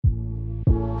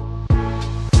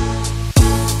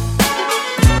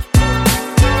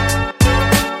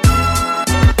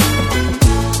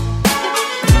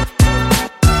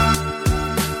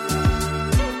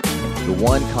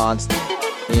constant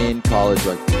in college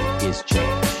rugby is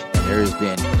change. And there has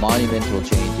been monumental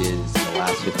changes in the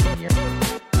last 15 years.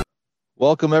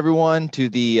 Welcome, everyone, to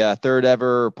the third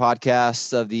ever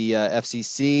podcast of the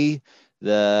FCC,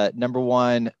 the number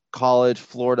one college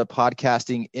Florida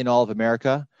podcasting in all of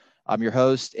America. I'm your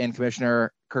host and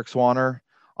Commissioner Kirk Swanner.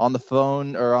 On the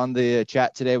phone or on the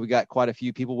chat today, we got quite a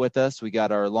few people with us. We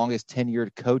got our longest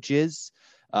tenured coaches.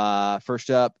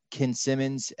 First up, Ken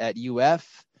Simmons at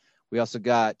UF. We also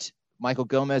got Michael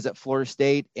Gomez at Florida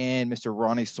State and Mr.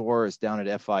 Ronnie Soares down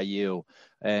at FIU.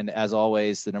 And as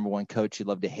always, the number one coach you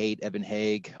love to hate, Evan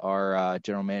Haig, our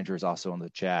general manager, is also on the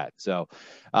chat. So,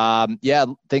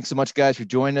 thanks so much, guys, for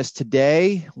joining us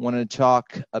today. Wanted to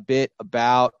talk a bit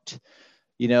about,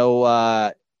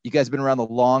 you guys have been around the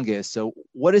longest. So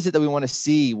what is it that we want to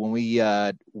see when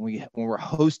we're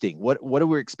hosting? What are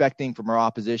we expecting from our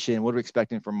opposition? What are we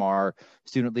expecting from our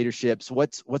student leaderships?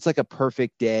 What's like a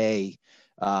perfect day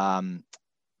from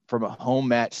a home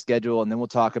match schedule? And then we'll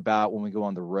talk about when we go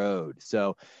on the road.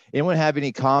 So anyone have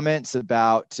any comments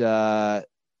about, what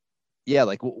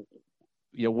do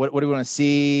we want to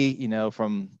see,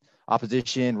 from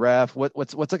opposition, ref?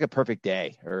 What's like a perfect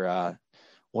day? Or,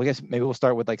 I guess maybe we'll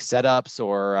start with like setups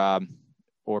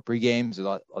or pre-games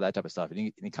or all that type of stuff.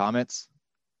 Any comments?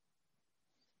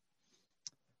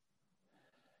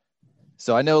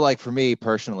 So I know, like, for me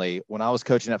personally, when I was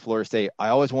coaching at Florida State, I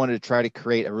always wanted to try to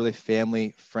create a really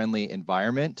family-friendly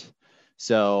environment.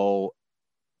 So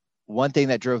one thing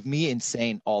that drove me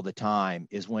insane all the time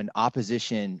is when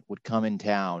opposition would come in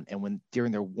town and when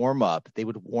during their warm-up, they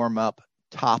would warm up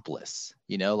topless.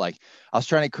 I was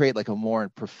trying to create like a more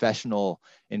professional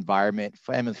environment,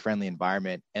 family-friendly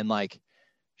environment, and like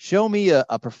show me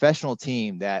a professional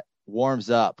team that warms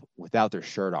up without their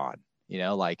shirt on.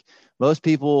 Like most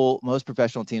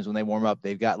professional teams, when they warm up,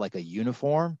 they've got like a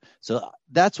uniform. So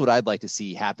that's what I'd like to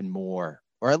see happen more,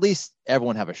 or at least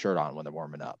everyone have a shirt on when they're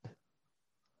warming up.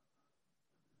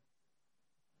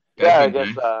 Yeah, I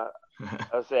guess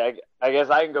I guess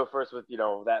I can go first with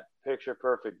that picture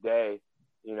perfect day.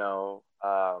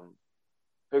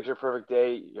 Picture perfect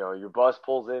day. Your bus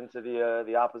pulls into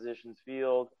the opposition's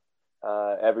field.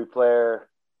 Every player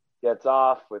gets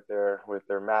off with their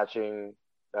matching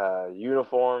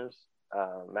uniforms,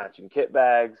 matching kit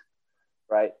bags,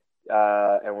 right?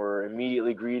 And we're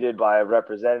immediately greeted by a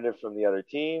representative from the other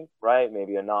team, right?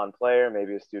 Maybe a non-player,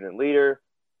 maybe a student leader,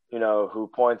 who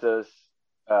points us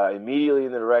immediately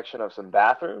in the direction of some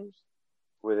bathrooms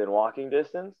within walking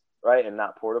distance, right? And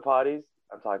not porta potties.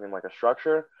 I'm talking like a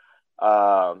structure,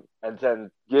 and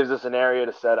then gives us an area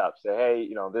to set up. Say, hey,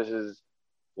 this is,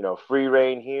 free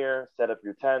reign here. Set up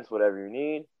your tents, whatever you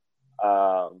need.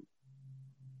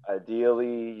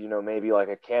 Ideally, maybe like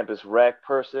a campus rec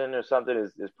person or something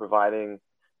is providing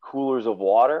coolers of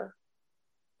water,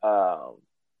 and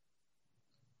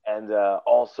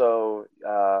also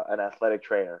an athletic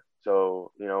trainer.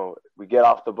 So, we get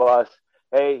off the bus.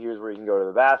 Hey, here's where you can go to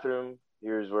the bathroom.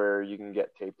 Here's where you can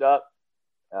get taped up.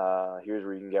 Here's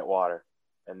where you can get water.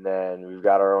 And then we've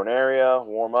got our own area,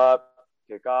 warm up,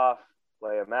 kick off,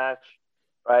 play a match,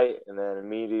 right? And then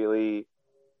immediately,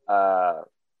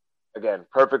 again,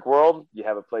 perfect world, you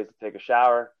have a place to take a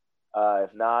shower.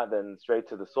 If not, then straight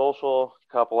to the social,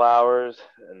 couple hours,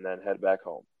 and then head back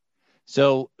home.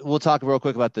 So we'll talk real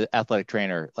quick about the athletic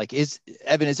trainer. Like, is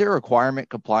there a requirement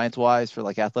compliance-wise for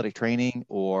like athletic training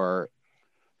or?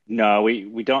 No,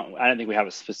 we don't. I don't think we have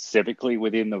it specifically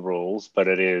within the rules, but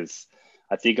it is.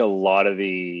 I think a lot of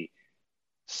the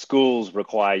schools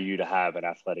require you to have an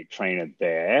athletic trainer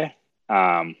there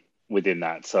within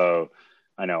that. So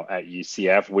I know at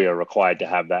UCF we are required to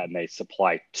have that, and they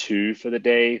supply 2 for the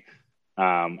day,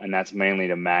 and that's mainly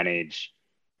to manage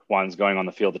one's going on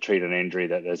the field to treat an injury,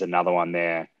 that there's another one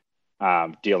there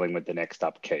dealing with the next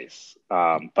up case.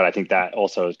 But I think that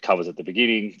also covers at the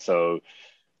beginning, so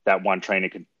that one trainer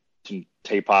can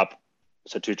tape up,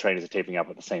 so 2 trainers are taping up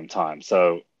at the same time.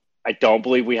 So I don't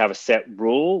believe we have a set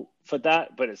rule for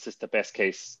that, but it's just the best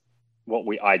case, what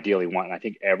we ideally want. And I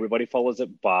think everybody follows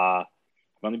it, bar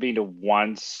I've only been to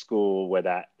one school where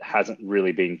that hasn't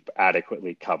really been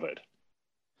adequately covered.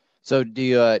 So do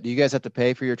you guys have to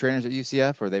pay for your trainers at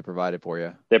UCF, or are they provided for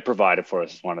you? They're provided for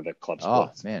us, one of the club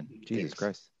sports. Oh man, Jesus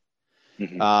Christ.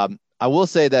 Mm-hmm. I will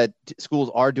say that schools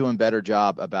are doing a better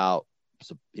job about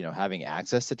having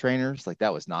access to trainers. Like,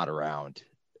 that was not around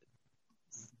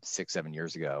 6-7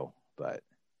 years ago,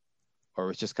 or it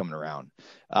was just coming around.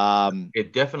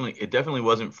 It definitely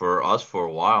wasn't for us for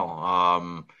a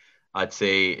while. I'd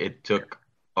say it took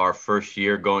our first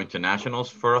year going to nationals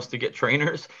for us to get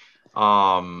trainers.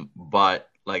 But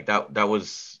like that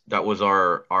was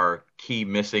our key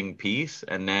missing piece.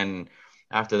 And then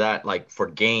after that, like for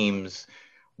games,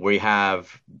 we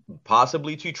have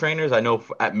possibly 2 trainers. I know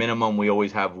at minimum we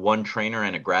always have 1 trainer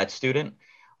and a grad student.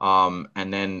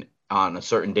 And then on a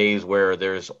certain days where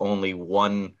there's only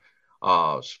 1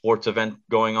 sports event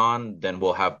going on, then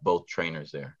we'll have both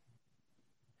trainers there.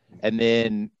 And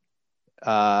then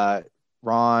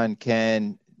Ron,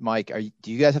 Ken, Mike,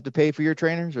 do you guys have to pay for your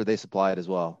trainers, or are they supplied as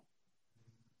well?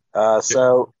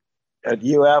 So at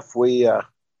UF, we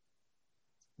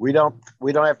don't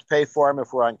have to pay for them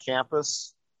if we're on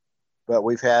campus, but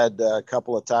we've had a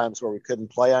couple of times where we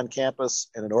couldn't play on campus,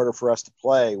 and in order for us to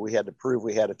play, we had to prove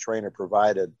we had a trainer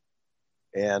provided.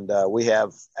 And we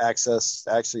have access.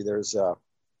 Actually, there's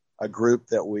a group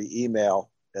that we email,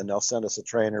 and they'll send us a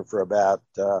trainer for about,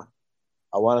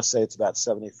 I want to say it's about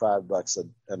 $75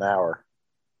 an hour.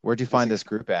 Where'd you find this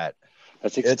group at?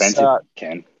 That's expensive,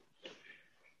 Ken.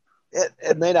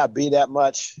 It may not be that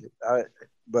much,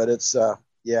 but it's I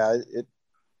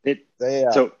can't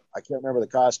remember the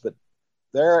cost, but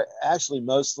they're actually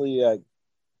mostly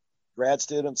grad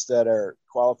students that are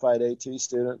qualified AT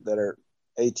student that are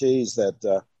ATs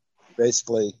that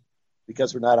basically,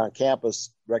 because we're not on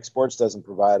campus, Rec Sports doesn't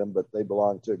provide them, but they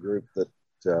belong to a group that.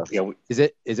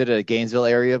 Is it a Gainesville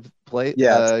area play?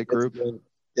 Yeah, group.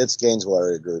 It's Gainesville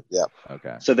area group. Yeah.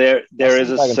 Okay. So there is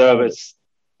a service.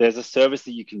 There's a service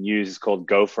that you can use. It's called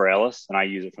Go for Ellis, and I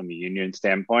use it from the union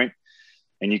standpoint.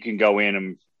 And you can go in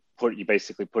and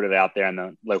basically put it out there, and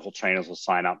the local trainers will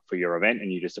sign up for your event,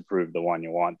 and you just approve the one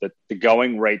you want. The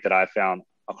going rate that I found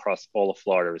across all of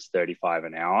Florida is $35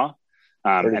 an hour,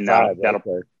 and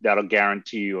that'll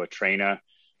guarantee you a trainer.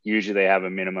 Usually they have a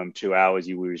minimum 2 hours.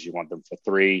 You usually want them for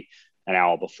 3, an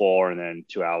hour before, and then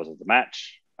 2 hours of the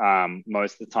match.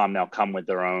 Most of the time they'll come with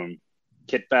their own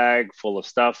kit bag full of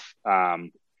stuff.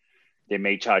 They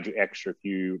may charge you extra if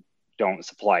you don't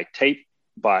supply tape,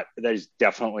 but there's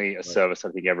definitely a service.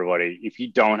 I think everybody, if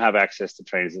you don't have access to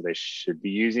trainers that they should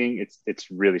be using,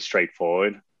 it's really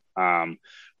straightforward.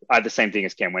 I have the same thing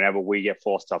as Ken. Whenever we get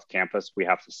forced off campus, we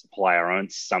have to supply our own.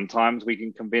 Sometimes we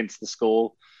can convince the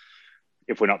school,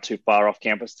 if we're not too far off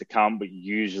campus, to come, but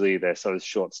usually they're so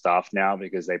short staffed now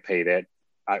because they pay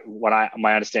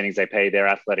my understanding is they pay their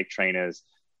athletic trainers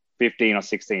 $15 or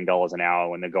 $16 an hour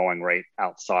when the going rate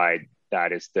outside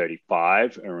that is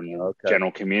 $35 or in the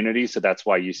general community. So that's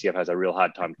why UCF has a real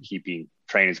hard time keeping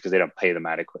trainers, because they don't pay them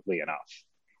adequately enough.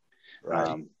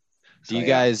 Right. Do you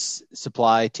guys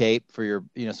supply tape for your,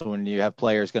 so when you have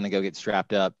players going to go get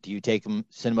strapped up, do you send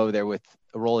them over there with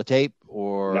a roll of tape,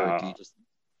 or do you just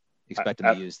expect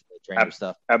them to use the trainer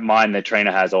stuff? At mine, the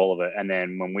trainer has all of it. And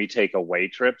then when we take away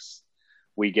trips,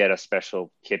 we get a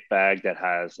special kit bag that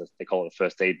has, they call it a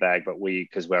first aid bag, but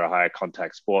because we're a higher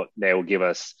contact sport, they will give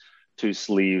us 2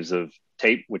 sleeves of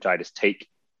tape, which I just take,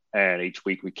 and each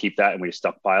week we keep that and we just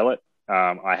stockpile it.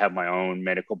 I have my own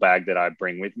medical bag that I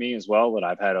bring with me as well, that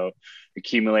I've had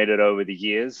accumulated over the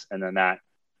years. And then that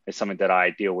is something that I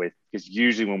deal with, because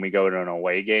usually when we go to an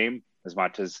away game, as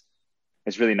much as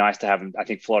it's really nice to have, I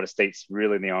think Florida State's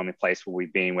really the only place where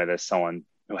we've been where there's someone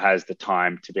who has the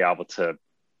time to be able to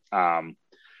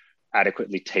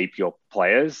adequately tape your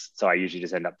players. So I usually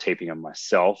just end up taping them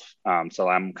myself. So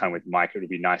I'm kind of with Mike. It would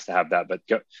be nice to have that. But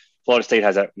Florida State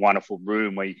has a wonderful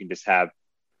room where you can just have,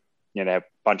 they have a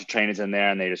bunch of trainers in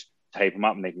there, and they just tape them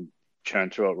up and they can churn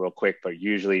through it real quick. But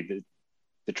usually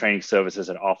the training services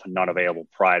are often not available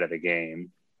prior to the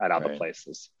game at other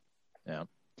places. Yeah.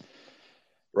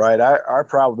 Right. Our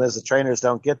problem is the trainers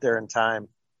don't get there in time.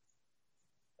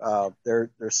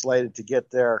 They're slated to get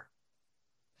there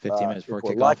 15 minutes before kickoff. If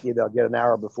we're kickoff. lucky, they'll get an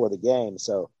hour before the game.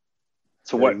 So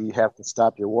what you have to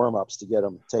stop your warm-ups to get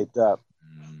them taped up.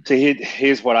 So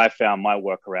here's what I found my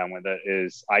workaround with it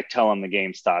is I tell them the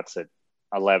game starts at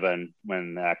 11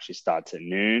 when it actually starts at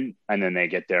noon, and then they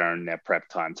get there in their prep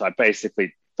time. So I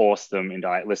basically force them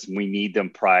into, listen, we need them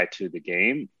prior to the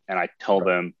game. And I tell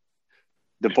them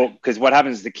the book, because what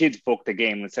happens is the kids book the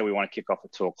game. Let's say we want to kick off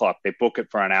at 2:00. They book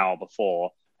it for an hour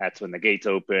before. That's when the gates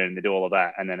open, they do all of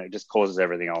that. And then it just causes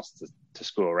everything else to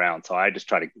screw around. So I just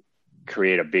try to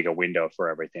create a bigger window for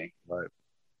everything. Right.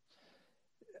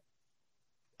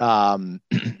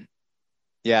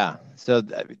 Yeah. So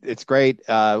it's great.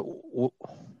 Are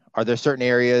there certain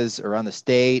areas around the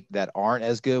state that aren't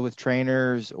as good with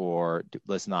trainers, or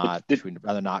we'd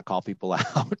rather not call people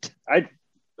out? I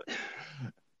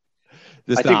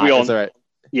think we all. All right.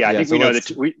 Yeah, I think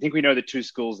we know the 2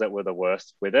 schools that were the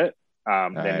worst with it.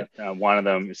 One of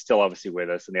them is still obviously with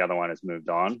us, and the other one has moved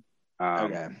on.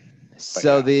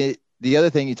 So the other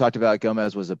thing you talked about,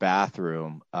 Gomez, was a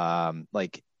bathroom.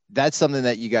 that's something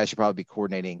that you guys should probably be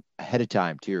coordinating ahead of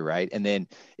time too, right? And then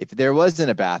if there wasn't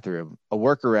a bathroom, a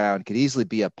workaround could easily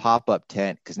be a pop-up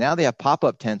tent, because now they have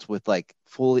pop-up tents with like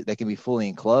that can be fully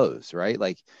enclosed, right?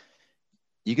 Like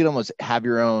you could almost have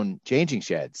your own changing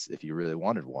sheds if you really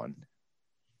wanted one.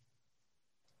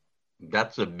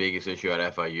 That's the biggest issue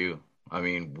at FIU. I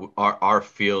mean, our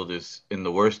field is in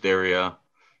the worst area.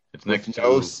 It's next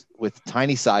with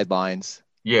tiny sidelines.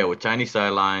 Yeah, with tiny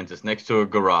sidelines. It's next to a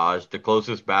garage. The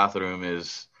closest bathroom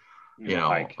is,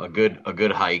 a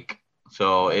good hike.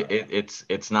 So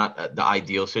it's not the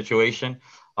ideal situation.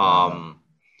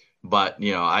 But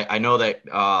I know that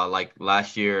like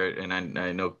last year, and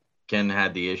I know Ken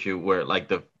had the issue where like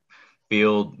the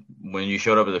field, when you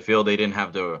showed up at the field, they didn't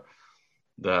have the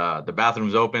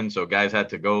bathrooms open, so guys had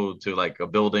to go to like a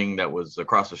building that was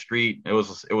across the street.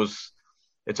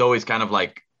 It's always kind of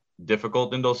like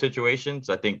difficult in those situations.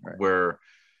 I think where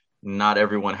not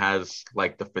everyone has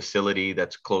like the facility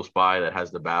that's close by that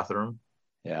has the bathroom.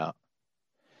 Yeah.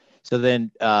 So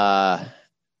then I'd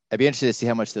be interested to see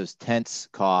how much those tents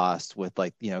cost with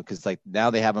like, because like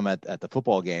now they have them at the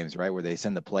football games, right, where they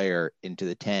send the player into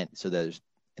the tent so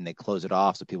and they close it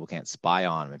off so people can't spy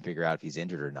on him and figure out if he's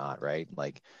injured or not, right?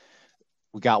 Like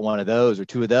we got one of those or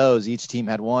two of those. Each team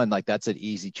had one. Like that's an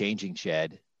easy changing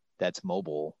shed that's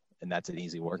mobile, and that's an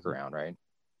easy workaround, right?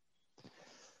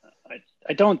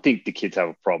 I don't think the kids have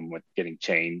a problem with getting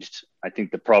changed. I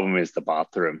think the problem is the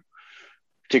bathroom,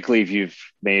 particularly if you've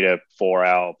made a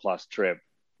 4-hour plus trip.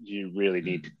 You really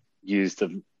need to use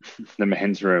the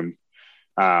men's room,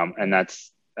 and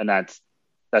that's the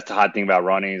hard thing about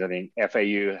running. Is I think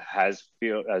FAU has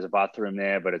a bathroom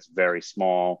there, but it's very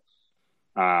small.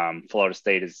 Florida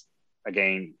State is,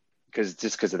 again, because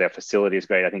of their facility is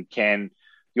great. I think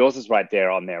yours is right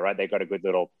there on there, right? They got a good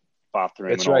little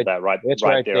bathroom it's and right, all that, right? It's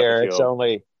right there.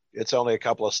 It's only a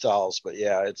couple of stalls, but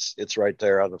yeah, it's right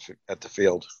there at the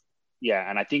field. Yeah,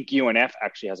 and I think UNF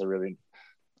actually has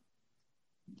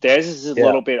theirs is a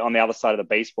little bit on the other side of the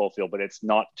baseball field, but it's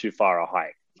not too far a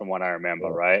hike from what I remember,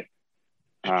 right?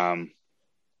 And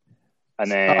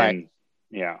then,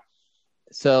 yeah.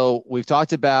 So we've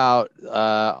talked about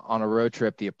on a road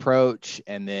trip, the approach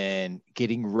and then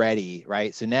getting ready,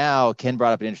 right? So now Ken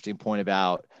brought up an interesting point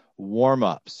about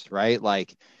warm-ups, right?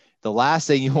 Like the last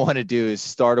thing you want to do is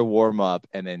start a warm-up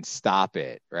and then stop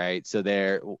it, right? So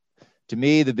to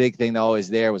me, the big thing that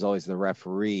was always the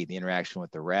referee, the interaction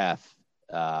with the ref.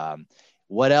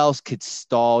 What else could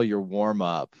stall your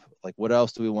warm-up? Like what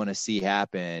else do we want to see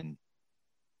happen?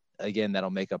 Again, that'll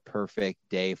make a perfect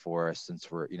day for us since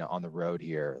we're, on the road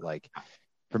here. Like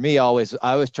for me, I always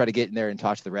try to get in there and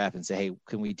talk to the ref and say, hey,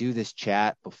 can we do this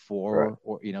chat before, right,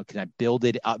 or, can I build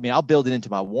it? I mean, I'll build it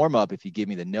into my warm up if you give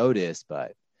me the notice,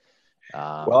 but.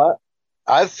 Well,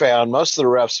 I've found most of the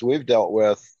refs we've dealt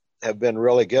with have been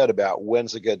really good about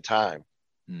when's a good time.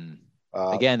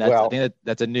 Again, I think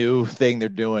that's a new thing they're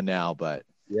doing now, but.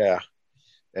 Yeah.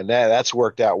 And that's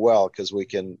worked out well because we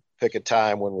can pick a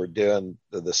time when we're doing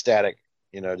the static,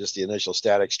 just the initial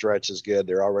static stretch is good.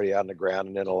 They're already on the ground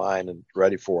and in a line and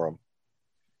ready for them.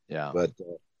 Yeah. But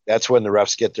that's when the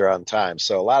refs get there on time.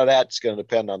 So a lot of that's going to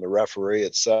depend on the referee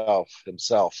himself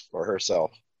or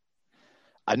herself.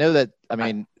 I know that,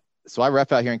 so I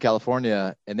ref out here in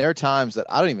California, and there are times that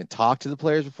I don't even talk to the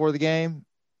players before the game,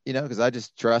 because I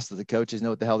just trust that the coaches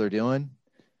know what the hell they're doing.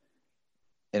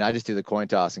 And I just do the coin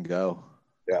toss and go.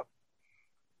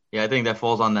 Yeah, I think that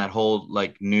falls on that whole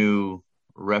like new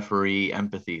referee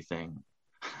empathy thing,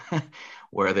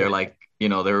 where they're like,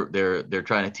 they're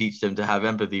trying to teach them to have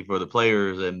empathy for the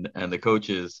players and the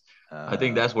coaches. I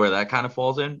think that's where that kind of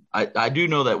falls in. I do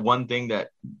know that one thing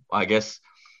that I guess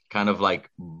kind of like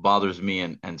bothers me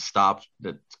and stops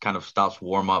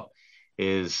warm up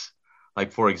is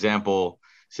like, for example,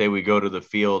 say we go to the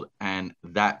field and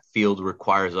that field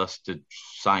requires us to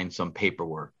sign some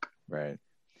paperwork. Right.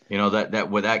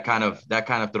 That kind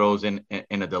of throws in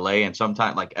a delay. And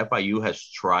sometimes like FIU has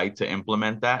tried to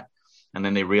implement that, and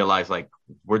then they realize like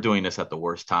we're doing this at the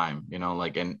worst time,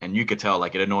 and you could tell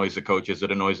like it annoys the coaches,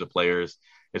 it annoys the players.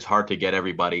 It's hard to get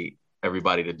everybody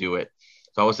to do it.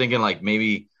 So I was thinking like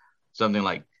maybe something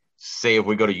like, say if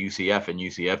we go to UCF and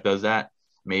UCF does that,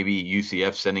 maybe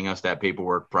UCF sending us that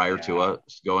paperwork prior to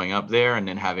us going up there and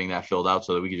then having that filled out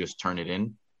so that we could just turn it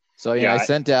in. So, I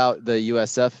sent out the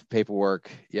USF paperwork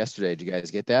yesterday. Did you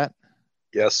guys get that?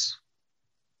 Yes.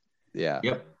 Yeah.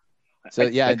 Yep. So,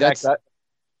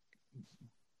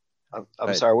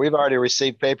 I'm sorry. We've already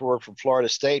received paperwork from Florida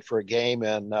State for a game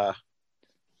in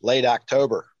late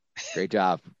October. Great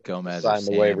job, Gomez. Sign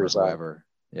the waivers or whoever.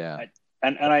 Yeah.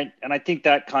 And I think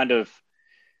that kind of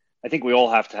I think we all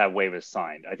have to have waivers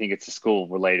signed. I think it's a school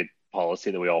related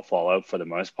policy that we all follow for the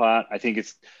most part. I think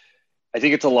it's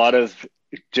a lot of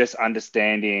just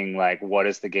understanding, like, what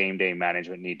does the game day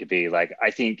management need to be? Like,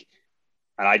 I think,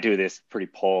 and I do this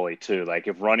pretty poorly too. Like,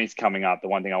 if Ronnie's coming up, the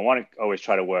one thing I want to always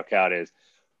try to work out is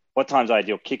what time's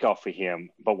ideal kickoff for him.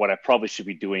 But what I probably should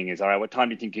be doing is, all right, what time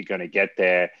do you think you're going to get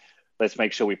there? Let's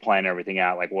make sure we plan everything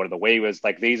out. Like, what are the waivers?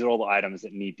 Like, these are all the items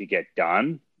that need to get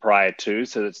done prior to,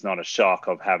 so it's not a shock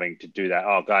of having to do that.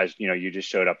 Oh, guys, you just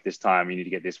showed up this time. You need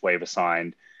to get this waiver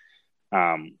signed.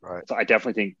 Right. So I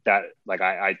definitely think that, like,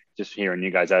 I just hearing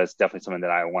you guys, that's definitely something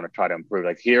that I want to try to improve.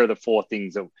 Like, here are the 4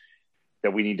 things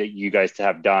that we need you guys to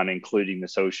have done, including the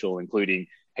social, including,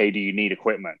 hey, do you need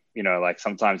equipment? Like,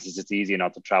 sometimes it's just easier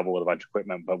not to travel with a bunch of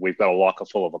equipment, but we've got a locker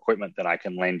full of equipment that I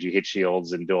can lend you, hit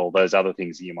shields and do all those other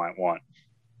things that you might want.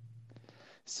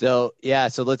 So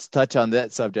let's touch on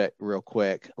that subject real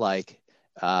quick. Like,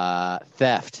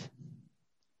 theft.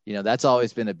 That's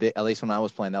always been a big, at least when I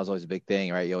was playing, that was always a big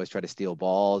thing, right? You always try to steal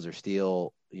balls or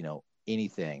steal,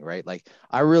 anything, right? Like,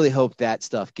 I really hope that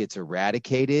stuff gets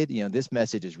eradicated. This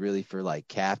message is really for, like,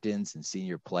 captains and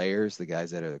senior players, the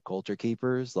guys that are the culture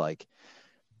keepers. Like,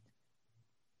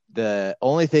 the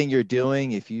only thing you're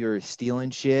doing if you're stealing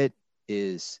shit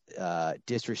is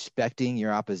disrespecting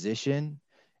your opposition.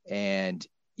 And,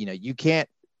 you can't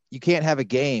have a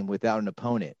game without an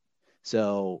opponent.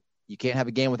 So you can't have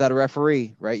a game without a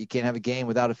referee, right? You can't have a game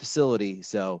without a facility.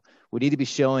 So we need to be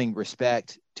showing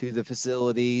respect to the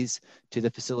facilities, to the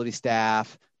facility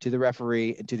staff, to the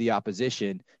referee, and to the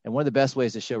opposition. And one of the best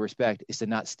ways to show respect is to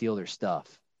not steal their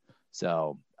stuff.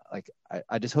 So, like,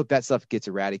 I just hope that stuff gets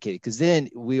eradicated, because then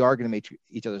we are going to make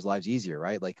each other's lives easier,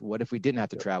 right? Like, what if we didn't have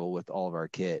to travel with all of our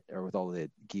kit or with all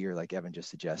the gear like Evan just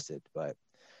suggested? But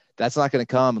that's not going to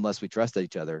come unless we trust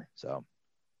each other. So,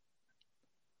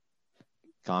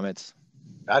 comments?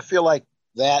 I feel like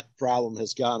that problem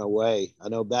has gone away. I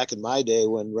know back in my day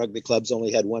when rugby clubs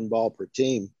only had 1 ball per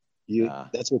team,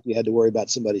 that's what you had to worry about,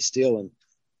 somebody stealing.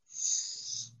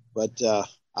 But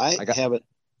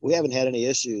we haven't had any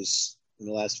issues in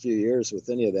the last few years with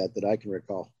any of that I can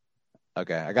recall.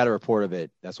 Okay, I got a report of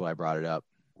it. That's why I brought it up.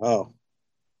 Oh.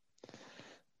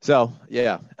 So,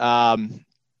 yeah.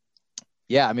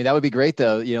 Yeah, I mean, that would be great,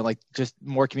 though, like, just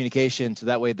more communication, so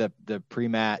that way the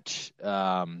pre-match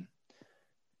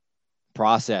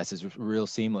process is real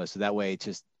seamless. So that way it's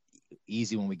just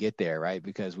easy when we get there, right?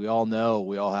 Because we all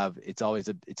know it's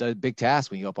a big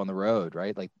task when you go up on the road,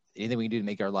 right? Like, anything we can do to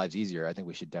make our lives easier, I think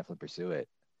we should definitely pursue it.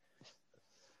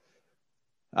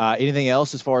 Anything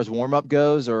else as far as warm-up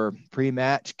goes or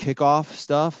pre-match kickoff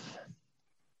stuff?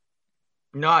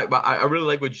 No, I really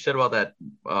like what you said about that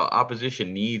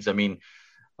opposition needs. I mean,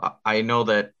 I know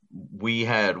that we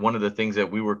had one of the things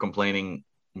that we were complaining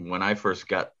when I first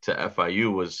got to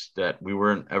FIU was that we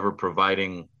weren't ever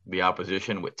providing the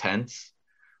opposition with tents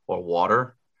or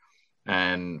water.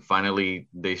 And finally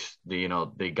they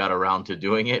got around to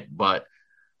doing it. But,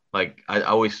 like, I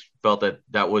always felt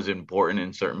that was important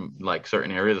in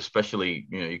certain areas, especially,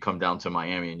 you come down to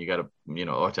Miami and you got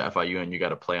to, or to FIU and you got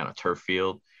to play on a turf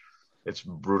field. It's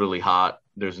brutally hot.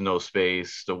 There's no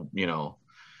space. So,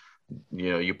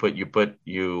 you put your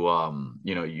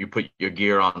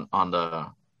gear on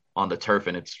the turf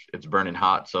and it's burning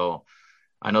hot. So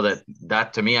I know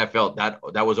that to me, I felt that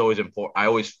was always important. I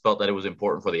always felt that it was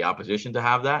important for the opposition to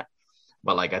have that.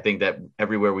 But, like, I think that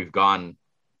everywhere we've gone,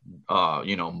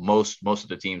 most of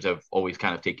the teams have always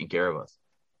kind of taken care of us.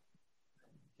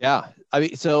 Yeah. I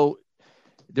mean, so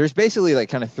there's basically, like,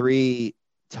 kind of 3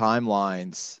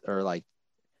 timelines or, like,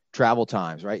 travel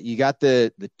times, right? You got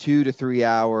the 2 to 3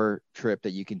 hour trip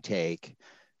that you can take.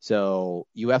 So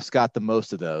UF's got the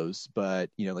most of those, but,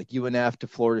 like UNF to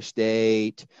Florida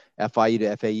State, FIU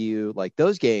to FAU, like,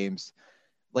 those games,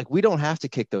 like, we don't have to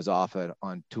kick those off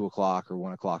on 2 o'clock or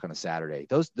 1 o'clock on a Saturday.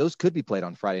 Those could be played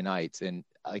on Friday nights. And,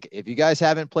 like, if you guys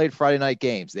haven't played Friday night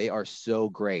games, they are so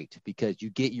great because you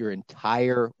get your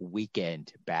entire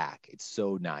weekend back. It's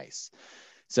so nice.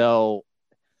 So,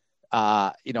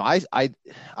 I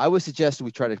would suggest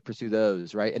we try to pursue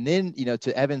those, right? And then,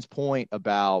 to Evan's point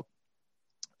about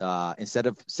instead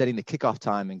of setting the kickoff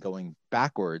time and going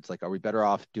backwards, like, are we better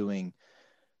off figuring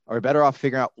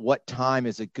out what time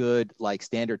is a good, like,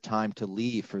 standard time to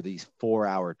leave for these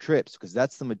 4-hour trips? Because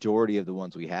that's the majority of the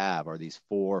ones we have are these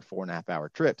 4.5 hour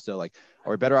trips. So, like,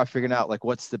 are we better off figuring out, like,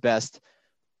 what's the best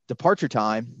departure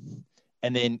time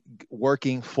and then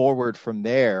working forward from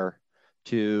there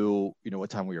to,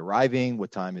 what time we're arriving,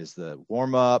 what time is the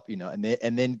warm up, and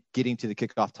then getting to the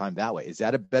kickoff time that way. Is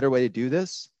that a better way to do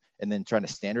this? And then trying to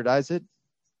standardize it?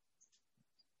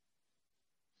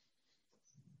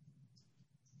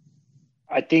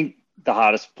 I think the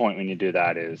hardest point when you do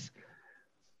that is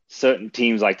certain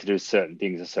teams like to do certain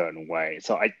things a certain way.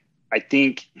 So I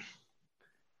think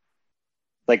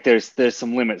like there's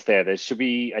some limits there. There should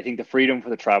be, I think, the freedom for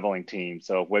the traveling team.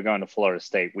 So if we're going to Florida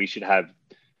State, we should have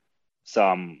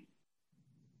some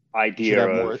idea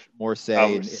of more say in how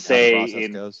the process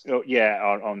goes.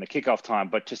 On the kickoff time,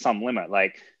 but to some limit.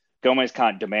 Like Gomez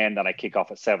can't demand that I kick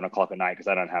off at 7:00 at night because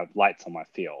I don't have lights on my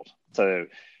field. So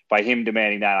by him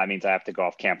demanding that means I have to go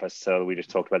off campus. So we just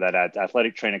talked about that adds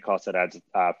athletic training costs, that adds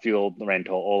field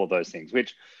rental, all of those things,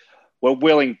 which we're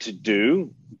willing to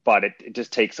do, but it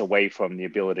just takes away from the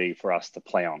ability for us to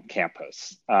play on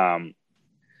campus.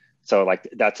 So like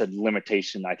that's a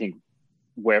limitation. I think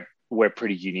we're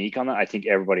pretty unique on that. I think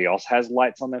everybody else has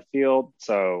lights on their field.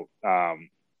 So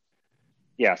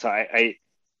so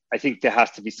I think there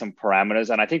has to be some parameters.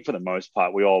 And I think for the most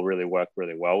part, we all really work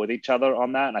really well with each other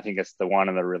on that. And I think it's one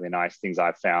of the really nice things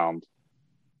I've found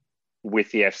with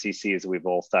the FCC is we've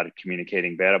all started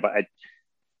communicating better. But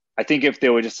I think if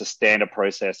there were just a standard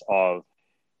process of,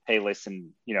 hey,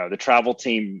 listen, the travel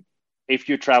team, if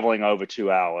you're traveling over 2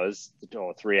 hours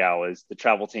or 3 hours, the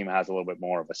travel team has a little bit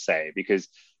more of a say, because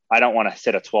I don't want to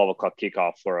set a 12:00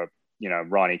 kickoff for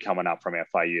Ronnie coming up from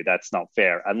FIU. That's not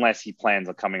fair unless he plans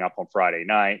on coming up on Friday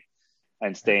night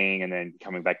and staying and then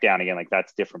coming back down again. Like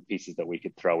that's different pieces that we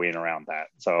could throw in around that.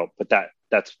 So, but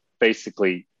that's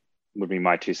basically would be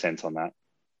my 2 cents on that.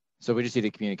 So we just need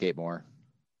to communicate more.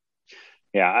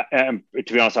 Yeah. And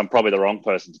to be honest, I'm probably the wrong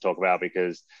person to talk about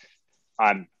because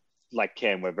I'm like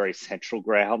Ken, we're very central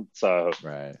ground. So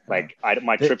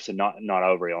my trips are not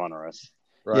overly onerous.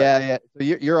 Right. Yeah. So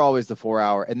you're always the 4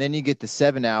 hour, and then you get the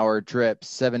 7 hour trips,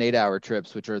 7-8 hour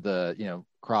trips, which are the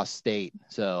cross state.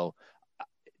 So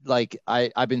like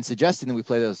I've been suggesting that we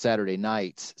play those Saturday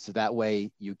nights, so that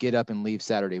way you get up and leave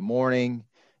Saturday morning,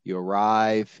 you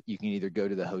arrive, you can either go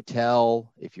to the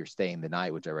hotel if you're staying the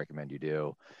night, which I recommend you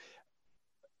do,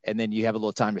 and then you have a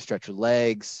little time to stretch your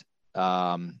legs,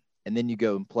 and then you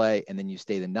go and play, and then you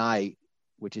stay the night,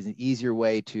 which is an easier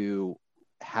way to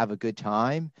have a good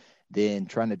time than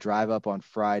trying to drive up on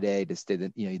Friday to stay.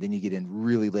 Then you get in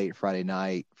really late Friday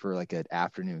night for like an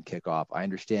afternoon kickoff. I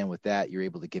understand with that you're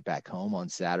able to get back home on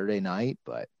Saturday night,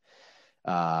 but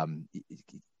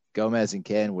Gomez and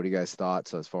Ken, what are you guys'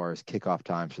 thoughts as far as kickoff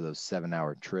times for those 7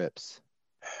 hour trips?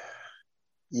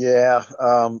 Yeah.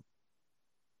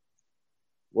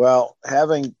 Well,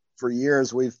 for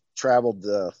years, we've traveled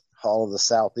all of the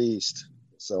Southeast.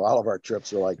 So all of our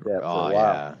trips are like that for a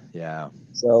while. Yeah.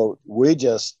 So we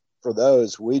just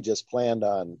planned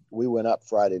on, we went up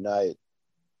Friday night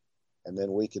and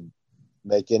then we could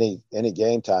make any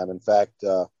game time. In fact,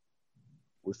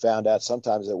 we found out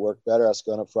sometimes it worked better us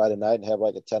going up Friday night and have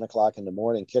like a 10:00 in the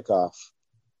morning kickoff.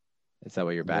 Is that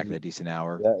way you're back at a decent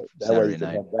hour? That way you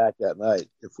can come back that night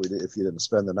if you didn't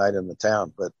spend the night in the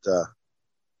town. But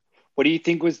what do you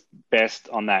think was best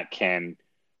on that, Ken,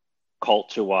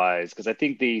 culture-wise? Because I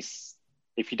think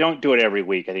if you don't do it every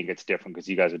week, I think it's different because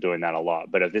you guys are doing that a lot.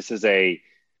 But if this is right.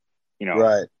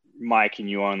 Mike, and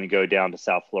you only go down to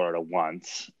South Florida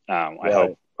once,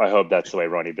 I hope that's the way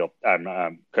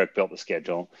Kirk built the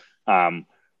schedule.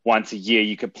 Once a year,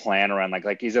 you could plan around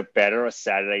like, is it better a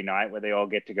Saturday night where they all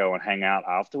get to go and hang out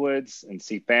afterwards and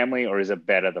see family, or is it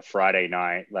better the Friday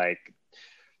night? Like,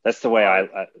 that's the way I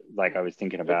was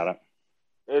thinking about it.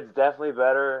 It's definitely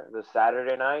better the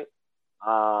Saturday night.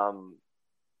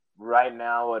 Right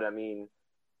now,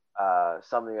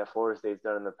 something that Florida State's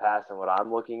done in the past and what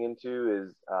I'm looking into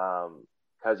is,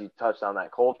 because you touched on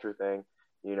that culture thing,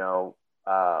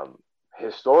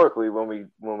 historically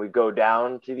when we go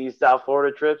down to these South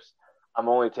Florida trips, I'm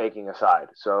only taking a side.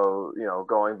 So,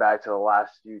 going back to the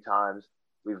last few times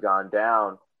we've gone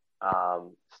down,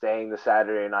 staying the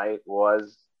Saturday night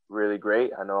was really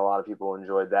great. I know a lot of people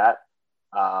enjoyed that.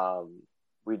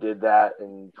 We did that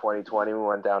in 2020. We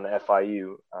went down to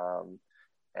FIU,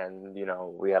 and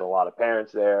we had a lot of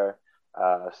parents there.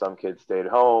 Some kids stayed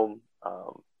home,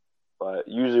 but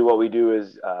usually what we do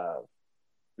is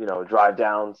drive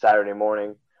down Saturday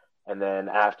morning, and then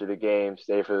after the game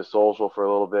stay for the social for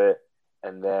a little bit,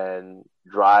 and then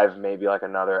drive maybe like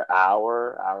another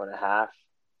hour and a half,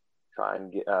 try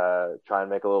and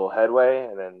make a little headway,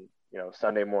 and then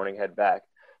Sunday morning head back.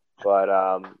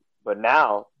 But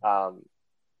now,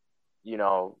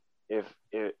 if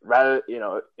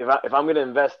I'm going to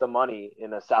invest the money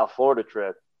in a South Florida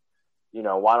trip,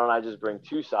 why don't I just bring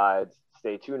 2 sides,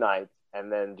 stay 2 nights,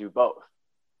 and then do both?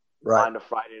 Right. Find a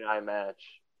Friday night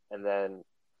match, and then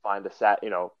find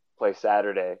play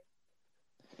Saturday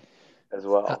as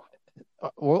well.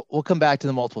 We'll come back to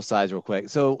the multiple sides real quick.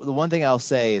 So the one thing I'll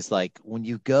say is like when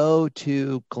you go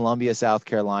to Columbia, South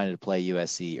Carolina to play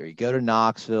USC, or you go to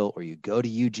Knoxville, or you go to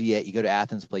UGA, you go to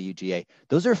Athens to play UGA.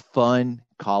 Those are fun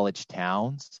college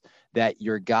towns that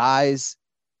your guys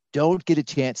don't get a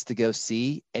chance to go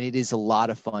see, and it is a lot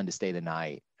of fun to stay the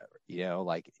night. You know,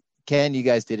 like Ken, you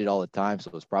guys did it all the time, so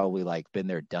it's probably like been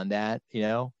there, done that. You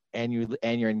know, and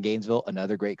you're in Gainesville,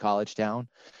 another great college town.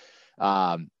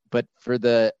 But for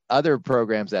the other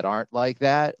programs that aren't like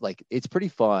that, like it's pretty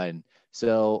fun.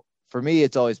 So for me,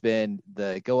 it's always been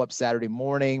the go up Saturday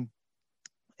morning,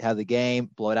 have the game,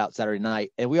 blow it out Saturday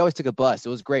night. And we always took a bus. It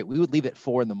was great. We would leave at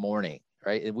 4 a.m,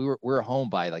 right? And we were home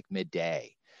by like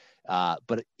midday.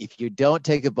 But if you don't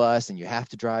take a bus and you have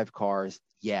to drive cars,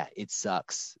 yeah, it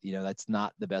sucks. You know, that's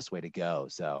not the best way to go.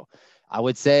 So I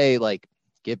would say like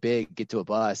get big, get to a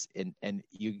bus, and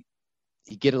you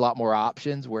get a lot more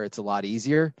options where it's a lot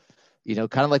easier, you know,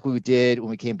 kind of like we did when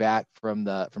we came back from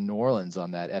New Orleans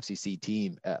on that FCC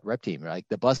team, rep team, right?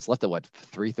 The bus left at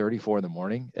 3:30, 4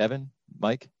 a.m, Evan,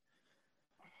 Mike?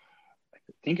 I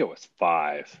think it was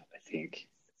 5, I think.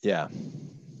 Yeah.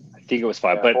 I think it was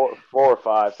 5, but 4 or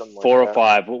 5, something like 4 that. or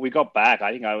 5. Well, we got back.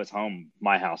 I think I was home,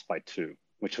 my house by 2,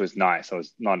 which was nice. I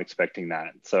was not expecting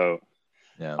that. So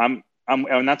yeah,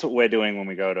 and that's what we're doing when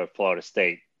we go to Florida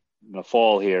State. The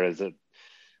fall here is that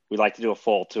we like to do a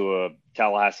fall tour.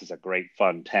 Tallahassee is a great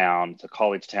fun town. It's a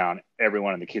college town.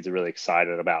 Everyone and the kids are really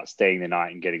excited about staying the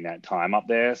night and getting that time up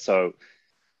there. So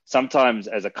sometimes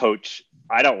as a coach,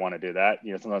 I don't want to do that.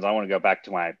 You know, sometimes I want to go back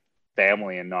to my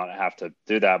family and not have to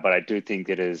do that. But I do think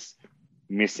it is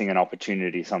missing an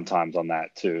opportunity sometimes on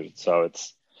that too. So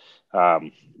it's,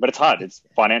 but it's hard. It's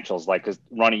financials. Like, cause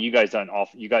Ronnie, you guys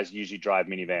usually drive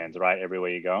minivans, right?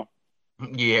 Everywhere you go.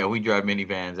 Yeah, we drive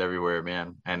minivans everywhere,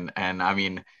 man. And I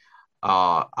mean,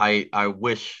 I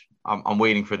wish I'm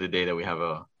waiting for the day that we have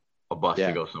a bus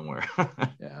to go somewhere.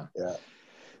 Yeah.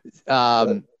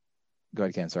 Yeah. Go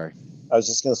ahead, Ken. Sorry. I was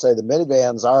just going to say the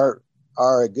minivans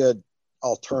are a good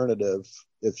alternative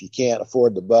if you can't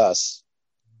afford the bus,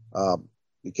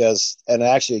 because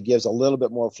actually it gives a little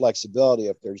bit more flexibility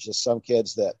if there's just some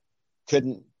kids that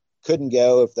couldn't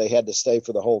go if they had to stay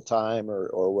for the whole time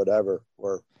or whatever.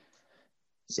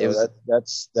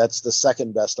 That's the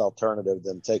second best alternative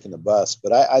than taking the bus.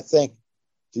 But I think,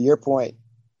 to your point,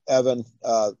 Evan,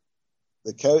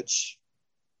 the coach,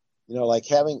 you know, like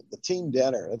having the team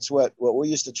dinner, that's what we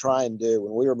used to try and do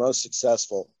when we were most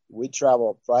successful. We'd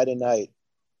travel Friday night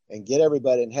and get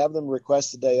everybody and have them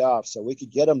request a day off so we could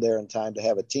get them there in time to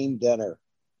have a team dinner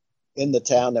in the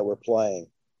town that we're playing,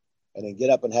 and then get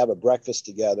up and have a breakfast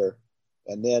together.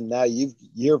 And then now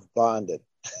you're bonded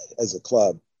as a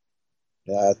club.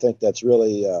 Yeah, I think that's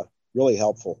really, really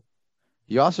helpful.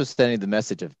 You're also sending the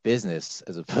message of business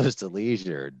as opposed to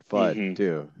leisure and fun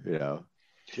too, you know?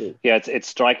 Yeah, it's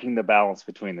striking the balance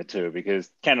between the two, because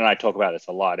Ken and I talk about this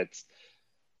a lot. It's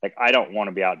like, I don't want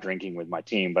to be out drinking with my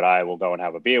team, but I will go and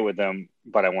have a beer with them,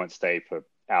 but I won't stay for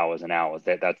hours and hours.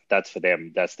 That's for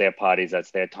them. That's their parties.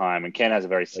 That's their time. And Ken has a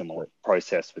very similar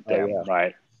process with them,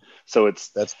 right? So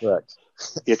that's correct.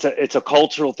 It's a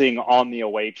cultural thing on the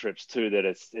away trips too, that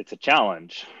it's a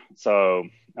challenge. So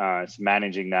it's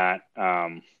managing that.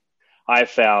 I've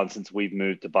found, since we've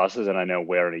moved to buses, and I know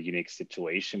we're in a unique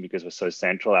situation because we're so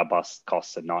central, our bus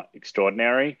costs are not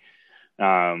extraordinary.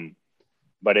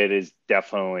 But it is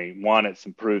definitely, one, it's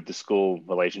improved the school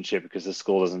relationship because the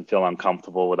school doesn't feel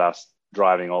uncomfortable with us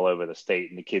driving all over the state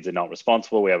and the kids are not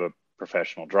responsible. We have a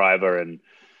professional driver. And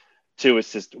two,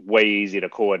 it's just way easier to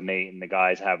coordinate and the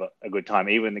guys have a good time.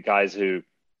 Even the guys who,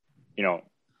 you know,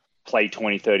 play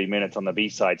 20, 30 minutes on the B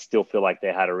side still feel like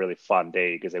they had a really fun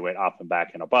day because they went up and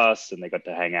back in a bus and they got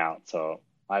to hang out. So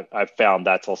I've found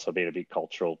that's also been a big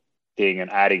cultural thing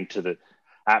and adding to the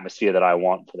atmosphere that I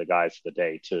want for the guys for the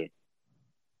day too.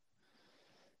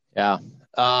 Yeah.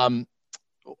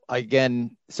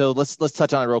 Again, so let's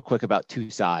touch on it real quick about two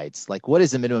sides. Like, what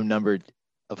is the minimum number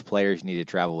of players you need to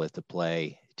travel with to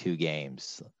play 2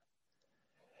 games?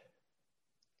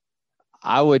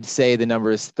 I would say the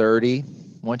number is 30.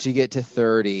 Once you get to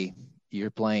 30, you're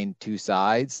playing 2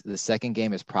 sides. The second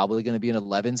game is probably going to be an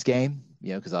 11s game,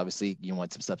 you know, because obviously you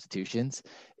want some substitutions.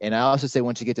 And I also say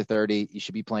once you get to 30, you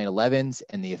should be playing 11s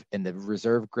and the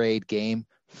reserve grade game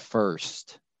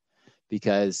first,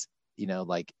 because, you know,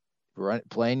 like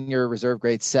playing your reserve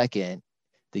grade second,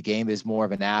 the game is more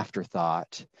of an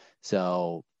afterthought.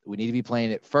 So we need to be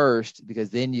playing it first, because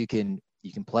then you can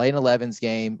play an 11s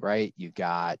game, right? You've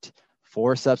got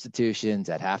 4 substitutions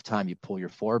at halftime. You pull your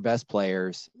 4 best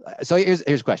players. So here's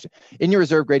a question. In your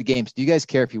reserve grade games, do you guys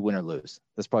care if you win or lose?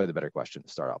 That's probably the better question to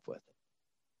start off with.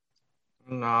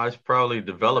 No, it's probably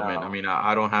development. No. I mean,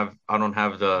 I don't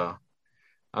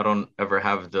ever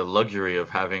have the luxury of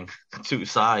having two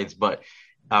sides, but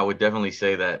I would definitely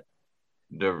say that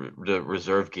the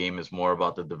reserve game is more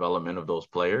about the development of those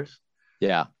players.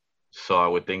 Yeah. So I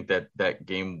would think that that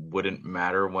game wouldn't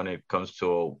matter when it comes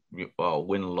to a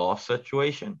win-loss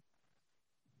situation.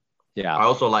 Yeah. I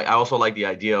also like the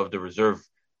idea of the reserve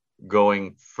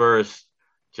going first,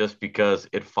 just because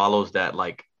it follows that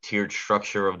like tiered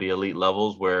structure of the elite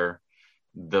levels where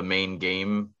the main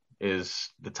game is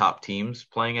the top teams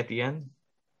playing at the end.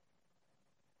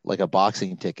 Like a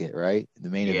boxing ticket, right? The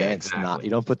main Yeah, event's exactly. not,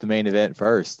 you don't put the main event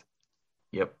first.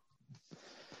 Yep.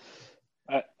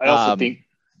 I also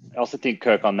think,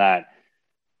 Kirk, on that,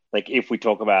 like if we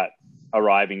talk about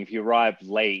arriving, if you arrive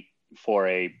late for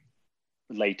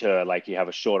like you have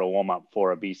a shorter warm up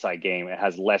for a B-side game, it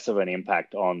has less of an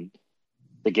impact on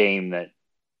the game that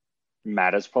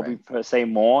matters probably per se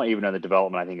more, even though the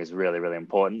development I think is really, really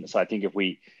important. So I think if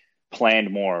we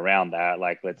planned more around that,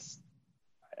 I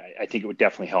think it would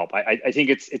definitely help. I think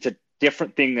it's a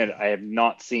different thing that I have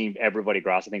not seen everybody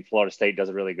grasp. I think Florida State does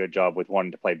a really good job with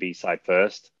wanting to play B-side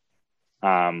first.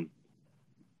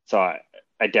 So I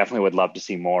definitely would love to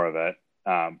see more of it,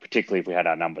 particularly if we had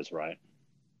our numbers right.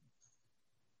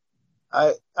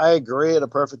 I agree in a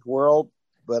perfect world,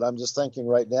 but I'm just thinking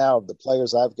right now, the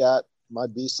players I've got, my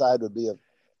B side would be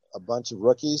a bunch of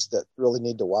rookies that really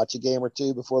need to watch a game or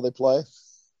two before they play.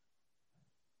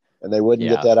 And they wouldn't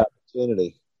get that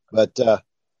opportunity. But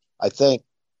I think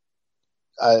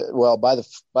by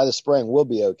the spring we'll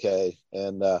be okay.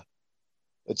 And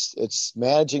it's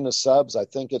managing the subs. I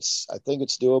think it's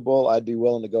doable. I'd be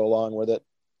willing to go along with it.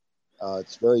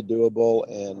 It's very doable,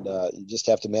 and you just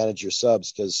have to manage your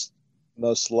subs, because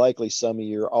most likely some of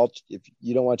your if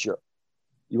you don't want you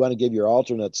want to give your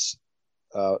alternates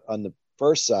on the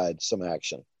first side some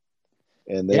action,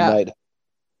 and they might.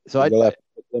 So I have to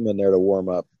put them in there to warm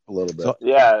up a little bit. So,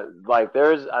 yeah, like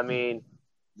there's, I mean,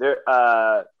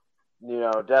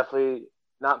 definitely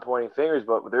not pointing fingers,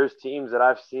 but there's teams that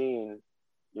I've seen,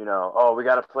 we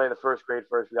got to play the first grade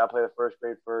first. We got to play the first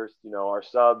grade first. Our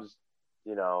subs,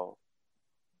 the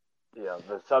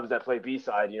subs that play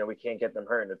B-side, we can't get them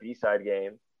hurt in the B-side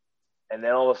game. And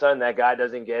then all of a sudden that guy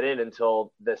doesn't get in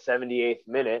until the 78th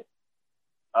minute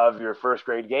of your first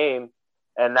grade game.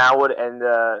 And now what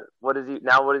has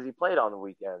he played on the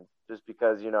weekend? Just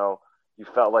because, you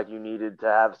felt like you needed to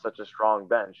have such a strong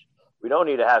bench. We don't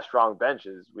need to have strong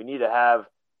benches. We need to have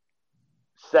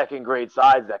second grade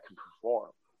sides that can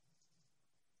perform.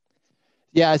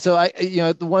 Yeah, so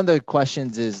one of the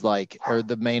questions is or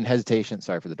the main hesitation,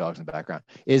 sorry for the dogs in the background,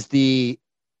 is the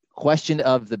question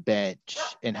of the bench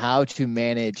and how to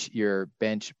manage your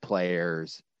bench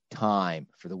players' time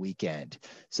for the weekend.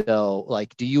 So,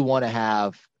 do you want to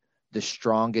have the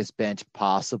strongest bench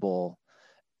possible?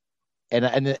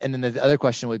 And then the other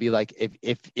question would be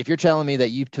if you're telling me that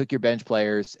you took your bench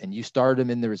players and you started them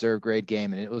in the reserve grade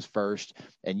game and it was first,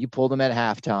 and you pulled them at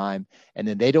halftime, and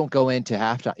then they don't go into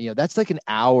halftime, that's like an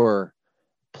hour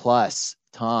plus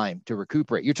time to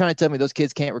recuperate. You're trying to tell me those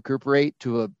kids can't recuperate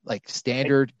to a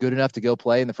standard good enough to go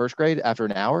play in the first grade after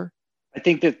an hour? I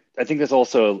think there's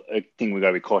also a thing we got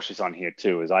to be cautious on here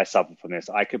too. As I suffer from this,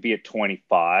 I could be at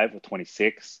 25 or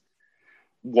 26,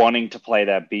 wanting to play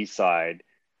that B side.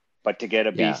 But to get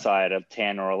a B side of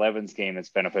 10 or 11's game that's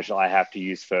beneficial, I have to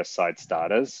use first side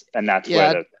starters. And that's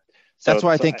where that's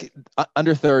why I think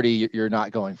under 30, you're not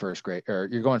going first grade, or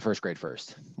you're going first grade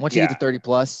first. Once you get to 30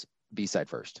 plus, B side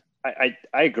first. I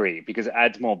agree, because it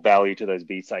adds more value to those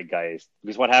B side guys.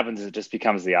 Because what happens is it just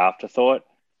becomes the afterthought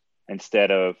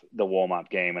instead of the warm up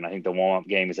game. And I think the warm up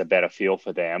game is a better feel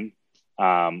for them.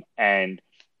 And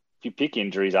if you pick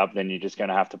injuries up, then you're just going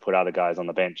to have to put other guys on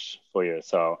the bench for you.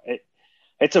 So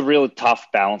it's a real tough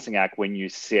balancing act when you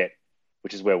sit,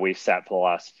 which is where we've sat for the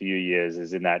last few years,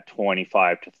 is in that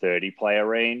 25 to 30 player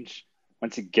range.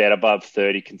 Once you get above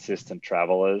 30 consistent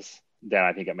travelers, then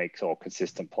I think it makes all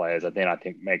consistent players. And then I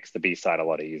think makes the B side a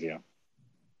lot easier.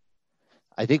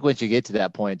 I think once you get to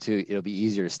that point too, it'll be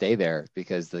easier to stay there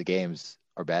because the games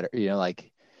are better.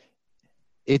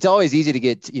 It's always easy to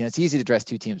get, it's easy to dress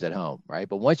two teams at home, right?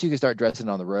 But once you can start dressing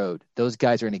on the road, those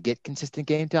guys are going to get consistent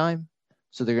game time.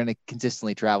 So they're going to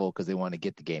consistently travel because they want to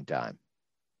get the game time.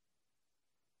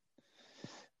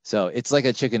 So it's like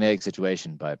a chicken egg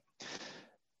situation, but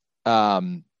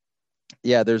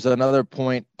there's another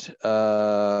point.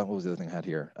 What was the other thing I had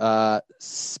here?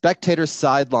 Spectator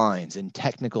sidelines in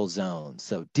technical zones.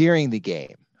 So during the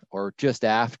game or just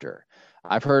after,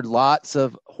 I've heard lots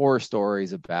of horror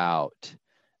stories about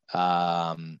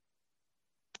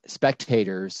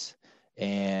spectators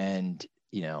and,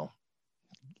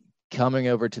 coming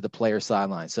over to the player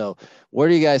sideline. So what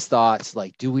are you guys' thoughts?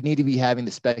 Like, do we need to be having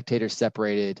the spectators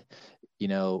separated? You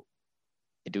know,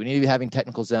 do we need to be having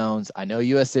technical zones? I know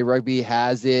USA Rugby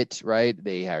has it, right?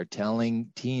 They are telling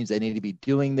teams they need to be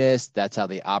doing this. That's how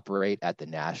they operate at the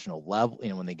national level. You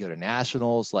know, when they go to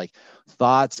nationals, like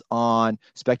thoughts on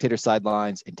spectator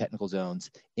sidelines and technical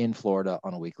zones in Florida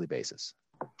on a weekly basis.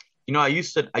 You know, I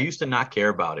used to not care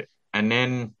about it. And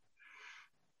then,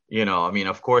 you know, I mean,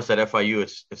 of course at FIU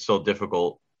it's so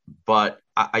difficult, but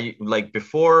I like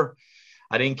before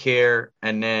I didn't care.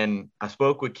 And then I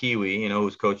spoke with Kiwi, you know,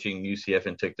 who's coaching UCF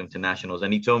and took them to nationals.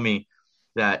 And he told me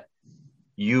that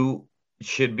you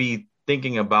should be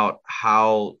thinking about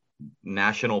how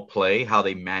national play, how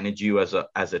they manage you as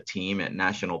a team at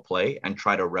national play and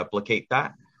try to replicate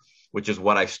that, which is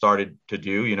what I started to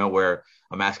do, you know, where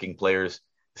I'm asking players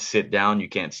to sit down. You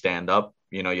can't stand up.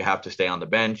 You know, you have to stay on the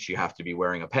bench. You have to be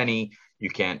wearing a penny. You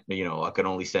can't, you know, I can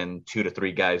only send 2 to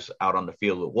 3 guys out on the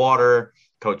field with water.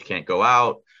 Coach can't go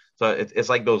out. So it's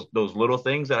like those little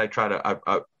things that I try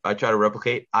to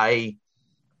replicate. I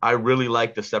really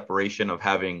like the separation of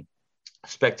having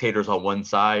spectators on one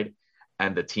side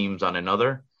and the teams on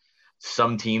another.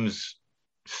 Some teams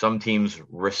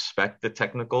respect the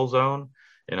technical zone.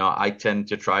 You know, I tend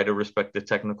to try to respect the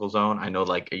technical zone. I know,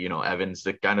 like, you know, Evan's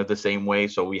kind of the same way.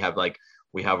 So we have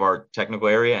our technical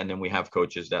area, and then we have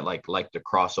coaches that like to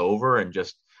cross over and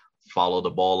just follow the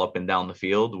ball up and down the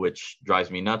field, which drives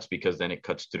me nuts because then it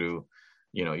cuts through,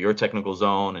 you know, your technical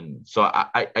zone. And so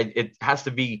it has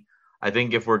to be, I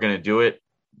think if we're going to do it,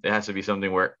 it has to be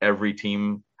something where every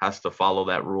team has to follow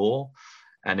that rule.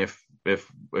 And if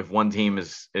one team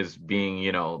is being,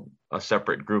 you know, a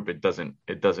separate group, it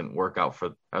doesn't work out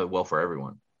for well for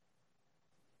everyone.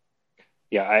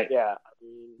 Yeah. I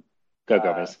mean, go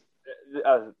guys.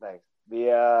 Thanks.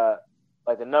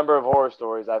 The number of horror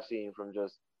stories I've seen from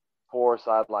just poor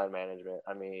sideline management.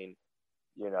 I mean,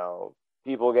 you know,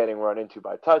 people getting run into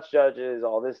by touch judges,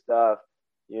 all this stuff.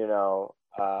 You know,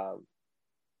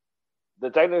 the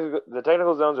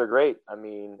technical zones are great. I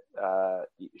mean,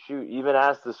 shoot, even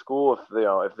ask the school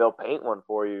if they'll paint one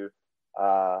for you,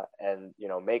 and you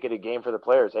know, make it a game for the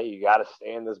players. Hey, you got to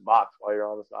stay in this box while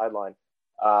you're on the sideline.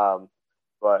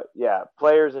 But yeah,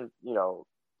 players and, you know,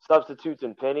 substitutes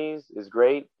and pennies is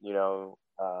great. You know,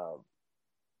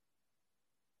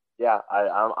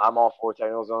 I'm all for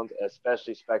technical zones,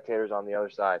 especially spectators on the other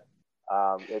side.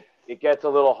 It gets a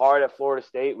little hard at Florida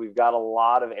State. We've got a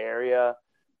lot of area,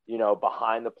 you know,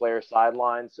 behind the player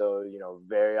sideline. So, you know,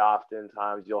 very often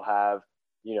times you'll have,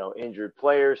 you know, injured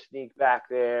players sneak back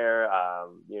there,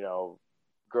 you know,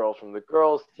 girls from the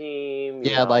girls team.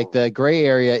 Yeah, like the gray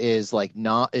area is like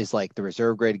the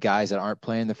reserve grade guys that aren't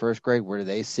playing the first grade. Where do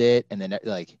they sit? And then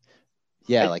like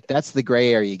that's the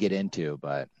gray area you get into.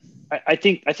 But I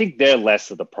think they're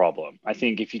less of the problem. I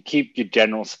think if you keep your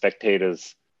general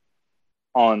spectators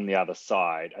on the other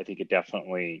side, I think it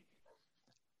definitely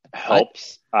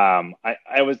helps. I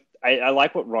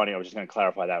like what Ronnie, I was just going to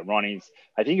clarify that.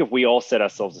 I think if we all set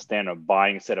ourselves a standard of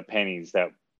buying a set of pennies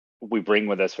that we bring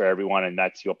with us for everyone, and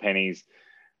that's your pennies.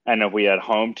 And if we had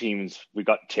home teams, we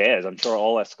got chairs. I'm sure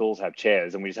all our schools have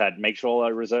chairs, and we just had make sure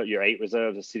all your 8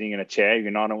 reserves are sitting in a chair.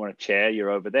 You're not on a chair, you're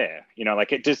over there. You know,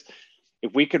 like it just,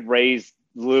 if we could raise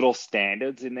little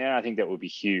standards in there, I think that would be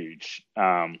huge.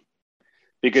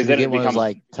 Because then it becomes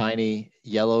like tiny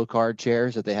yellow card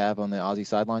chairs that they have on the Aussie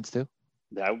sidelines too.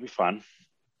 That would be fun.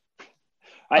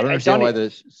 I don't understand why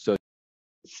this. So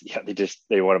yeah,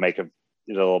 they want to make a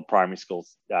little primary school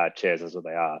chairs. That's what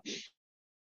they are.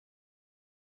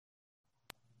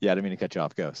 Yeah, I didn't mean to cut you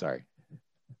off. Go. Sorry.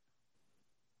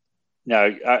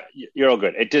 No, you're all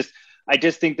good. I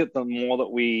just think that the more that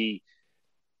we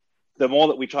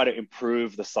try to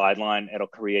improve the sideline, it'll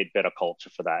create better culture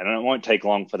for that. And it won't take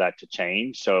long for that to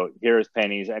change. So here is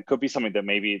pennies. It could be something that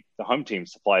maybe the home team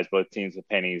supplies both teams with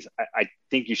pennies. I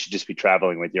think you should just be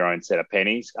traveling with your own set of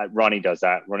pennies. Ronnie does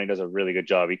that. Ronnie does a really good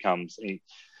job.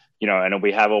 You know, and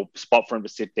we have a spot for him to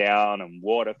sit down and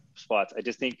water spots. I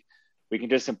just think we can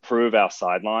just improve our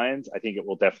sidelines. I think it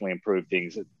will definitely improve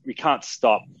things. We can't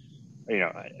stop. You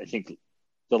know, I think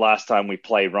the last time we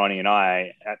played, Ronnie and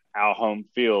I, at our home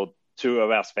field, 2 of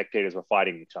our spectators were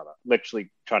fighting each other, literally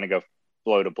trying to go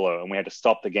blow to blow. And we had to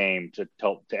stop the game to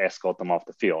escort them off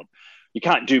the field. You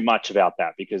can't do much about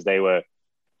that because they were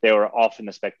off in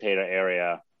the spectator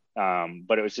area.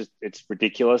 But it's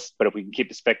ridiculous. But if we can keep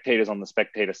the spectators on the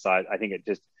spectator side, I think it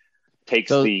just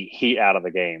takes the heat out of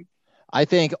the game. I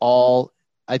think on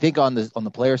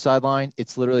the player sideline,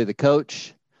 it's literally the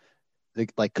coach,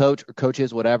 coach or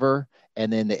coaches, whatever,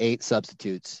 and then the 8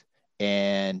 substitutes.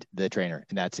 and the trainer,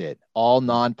 and that's it. All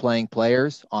non-playing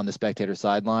players on the spectator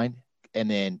sideline, and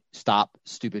then stop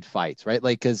stupid fights, right?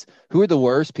 Like, because who are the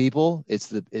worst people? It's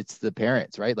the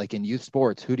parents, right? Like in youth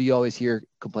sports, who do you always hear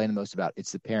complaining most about?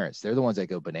 It's the parents. They're the ones that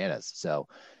go bananas. So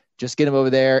just get them over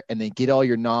there, and then get all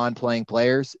your non-playing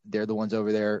players. They're the ones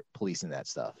over there policing that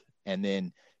stuff. And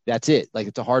then that's it. Like,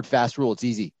 it's a hard, fast rule. It's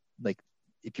easy. Like,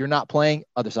 if you're not playing,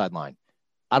 other sideline.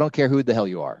 I don't care who the hell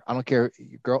you are. I don't care.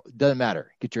 Your girl, doesn't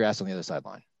matter. Get your ass on the other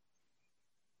sideline.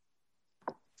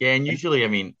 Yeah, and usually, I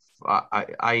mean,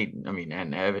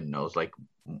 and Evan knows, like,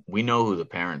 we know who the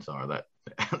parents are that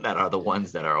are the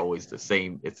ones that are always the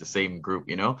same. It's the same group,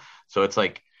 you know? So it's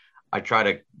like, I try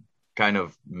to kind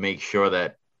of make sure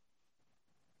that,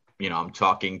 you know, I'm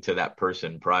talking to that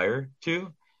person prior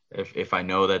to, if I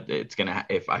know that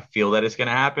if I feel that it's going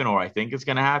to happen, or I think it's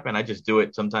going to happen, I just do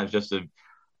it sometimes just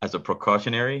as a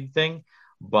precautionary thing.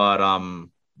 But,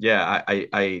 yeah,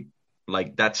 I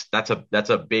like, that's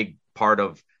a big part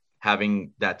of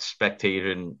having that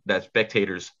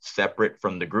spectators separate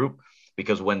from the group,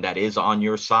 because when that is on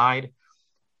your side,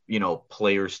 you know,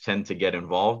 players tend to get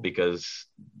involved because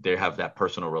they have that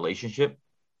personal relationship.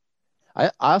 I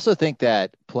also think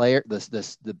that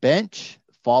the bench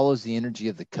follows the energy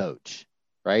of the coach,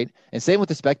 right? And same with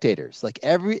the spectators. Like,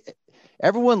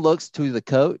 everyone looks to the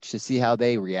coach to see how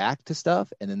they react to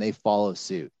stuff, and then they follow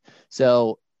suit.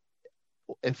 So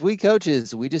if we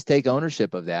coaches, we just take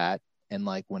ownership of that, and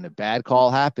like, when a bad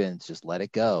call happens, just let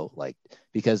it go. Like,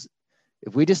 because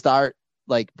if we just start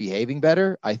like behaving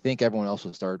better, I think everyone else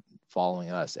will start following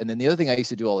us. And then the other thing I used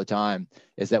to do all the time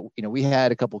is that, you know, we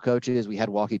had a couple coaches, we had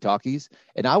walkie-talkies,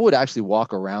 and I would actually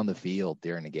walk around the field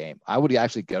during the game. I would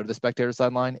actually go to the spectator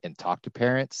sideline and talk to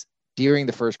parents during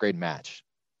the first grade match,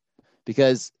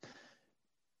 because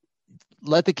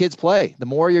let the kids play. The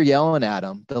more you're yelling at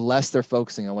them, the less they're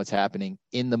focusing on what's happening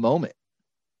in the moment.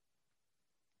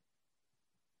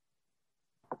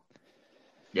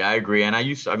 Yeah, I agree. And I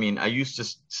used to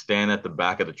stand at the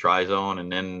back of the try zone,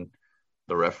 and then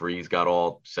the referees got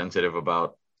all sensitive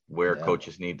about where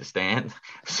coaches need to stand.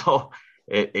 So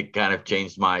it kind of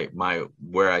changed my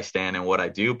where I stand and what I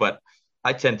do. But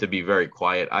I tend to be very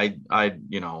quiet.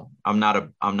 You know, I'm not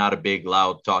a big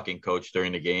loud talking coach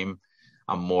during the game.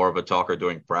 I'm more of a talker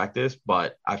during practice,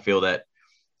 but I feel that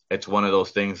it's one of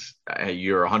those things.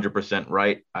 You're 100%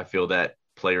 right. I feel that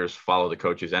players follow the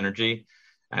coach's energy.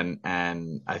 And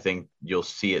I think you'll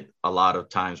see it a lot of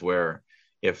times where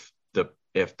if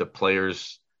the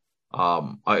players,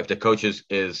 if the coaches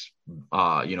is,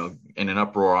 you know, in an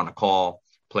uproar on a call,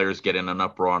 players get in an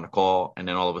uproar on a call, and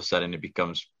then all of a sudden it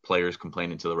becomes players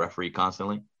complaining to the referee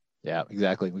constantly. Yeah,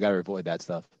 exactly. We got to avoid that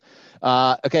stuff.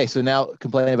 Okay, so now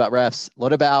complaining about refs.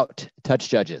 What about touch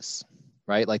judges?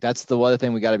 Right, like, that's the other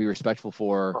thing we got to be respectful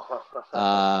for.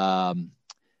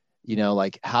 You know,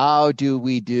 like, what can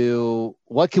we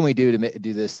do to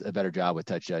do this a better job with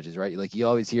touch judges, right? Like, you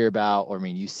always hear about, or I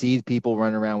mean, you see people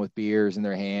running around with beers in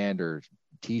their hand or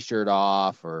t-shirt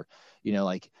off, or, you know,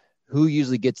 like, who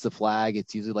usually gets the flag?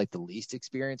 It's usually like the least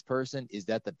experienced person. Is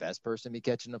that the best person to be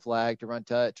catching the flag to run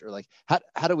touch? Or like,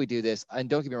 how do we do this? And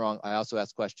don't get me wrong, I also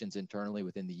ask questions internally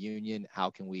within the union. How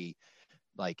can we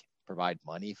like provide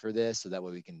money for this, so that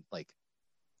way we can, like,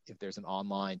 if there's an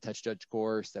online touch judge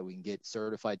course, that we can get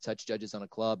certified touch judges on a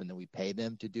club, and then we pay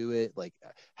them to do it. Like,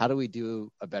 how do we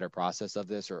do a better process of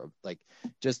this? Or like,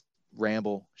 just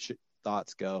ramble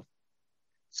thoughts, go.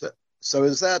 So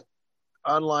is that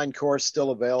online course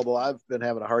still available? I've been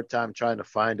having a hard time trying to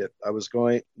find it.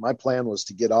 My plan was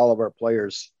to get all of our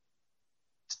players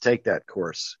to take that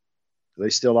course. Do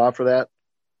they still offer that?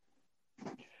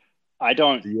 I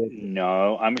don't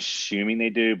know. I'm assuming they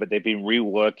do, but they've been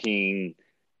reworking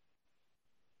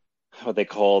what they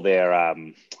call their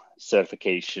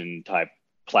certification type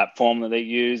platform that they're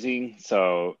using.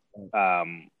 So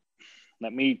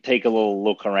let me take a little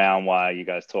look around while you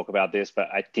guys talk about this, but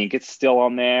I think it's still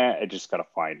on there. I just got to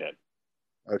find it.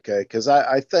 Okay, because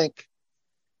I think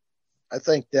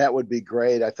that would be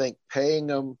great. I think paying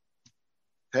them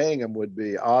would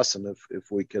be awesome if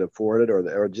we could afford it,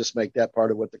 or just make that part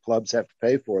of what the clubs have to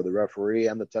pay for, the referee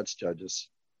and the touch judges.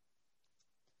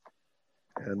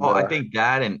 And, I think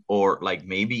that, or like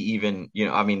maybe even, you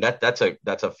know, I mean, that's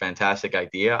a fantastic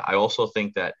idea. I also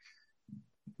think that,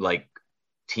 like,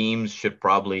 teams should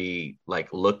probably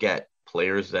like look at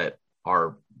players that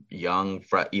are young,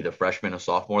 either freshman or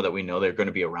sophomore, that we know they're going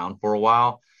to be around for a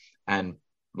while, and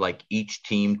like each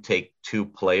team take 2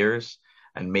 players,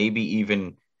 and maybe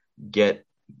even get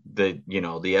the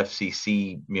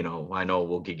FCC, you know, I know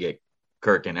we'll get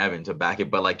Kirk and Evan to back it,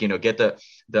 but like, you know, get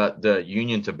the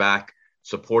union to back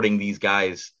supporting these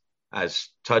guys as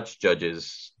touch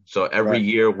judges. So every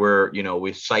year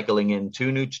we're cycling in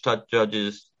 2 new touch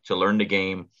judges to learn the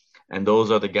game. And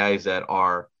those are the guys that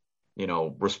are,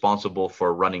 responsible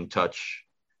for running touch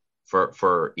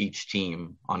for each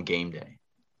team on game day.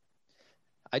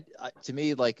 To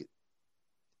me, like,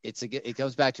 it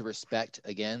goes back to respect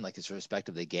again, like it's respect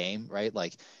of the game, right?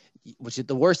 Like, which is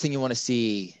the worst thing you want to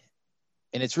see.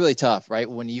 And it's really tough, right?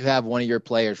 When you have one of your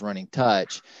players running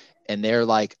touch and they're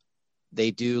like, they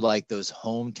do like those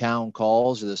hometown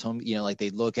calls or those like they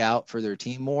look out for their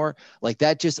team more, like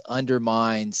that just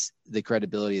undermines the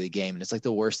credibility of the game. And it's like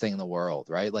the worst thing in the world,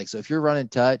 right? Like, so if you're running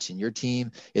touch and your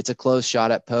team, it's a close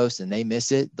shot at post and they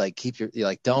miss it, like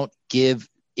don't give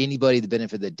anybody the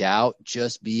benefit of the doubt,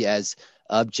 just be as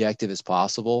objective as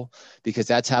possible, because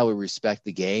that's how we respect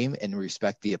the game and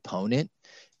respect the opponent.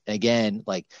 And again,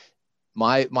 like,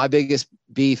 my biggest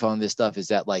beef on this stuff is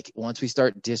that, like, once we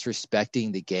start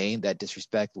disrespecting the game, that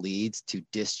disrespect leads to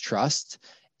distrust.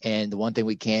 And the one thing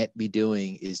we can't be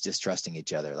doing is distrusting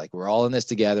each other. Like, we're all in this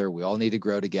together. We all need to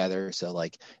grow together. So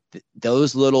like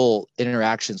those little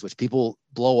interactions, which people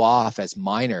blow off as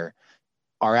minor,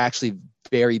 are actually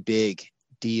very big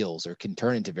deals or can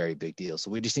turn into very big deals.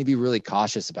 So we just need to be really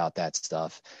cautious about that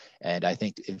stuff. And I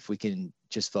think if we can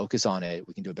just focus on it,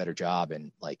 we can do a better job.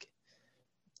 And like,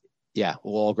 yeah,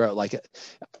 we'll all grow. Like,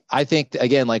 I think,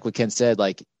 again, like what Ken said,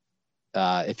 like,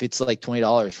 if it's like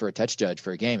 $20 for a touch judge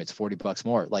for a game, it's $40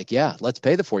 more. Like, yeah, let's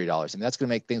pay the $40. And that's going to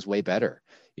make things way better.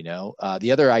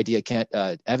 The other idea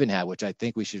Evan had, which I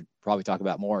think we should probably talk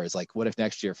about more, is like, what if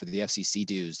next year for the FCC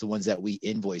dues, the ones that we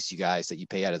invoice you guys that you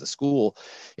pay out of the school,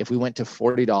 if we went to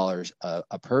 $40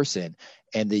 a person,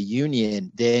 and the union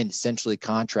then essentially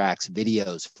contracts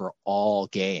videos for all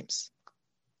games.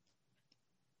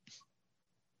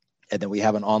 And then we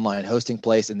have an online hosting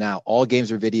place, and now all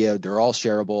games are videoed. They're all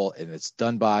shareable, and it's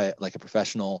done by like a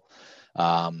professional.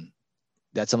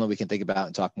 That's something we can think about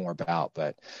and talk more about.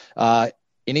 But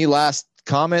any last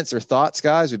comments or thoughts,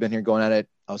 guys? We've been here going at it.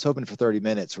 I was hoping for 30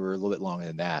 minutes. We're a little bit longer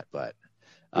than that, but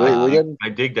I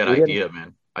dig that idea,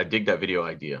 man. I dig that video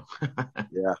idea.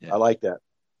 yeah, I like that.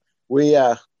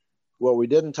 What we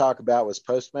didn't talk about was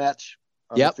post-match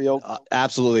on the field.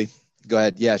 Absolutely. Go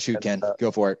ahead. Yeah, shoot, Ken.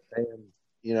 Go for it. And,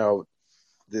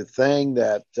 the thing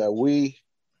that that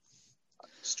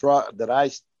I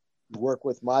work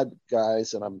with my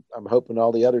guys, and I'm hoping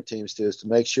all the other teams do, is to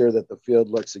make sure that the field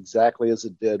looks exactly as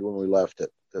it did when we left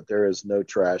it, that there is no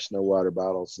trash, no water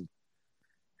bottles.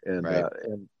 And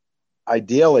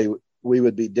ideally we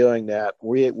would be doing that.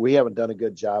 We haven't done a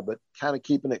good job, but kind of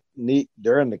keeping it neat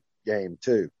during the game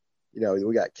too.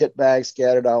 We got kit bags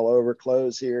scattered all over,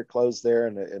 clothes here, clothes there,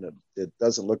 and it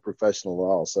doesn't look professional at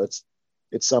all. So it's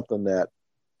something that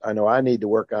I know I need to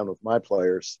work on with my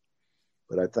players,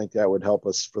 but I think that would help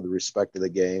us for the respect of the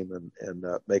game and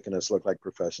making us look like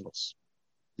professionals.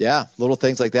 Yeah, little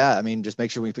things like that. I mean, just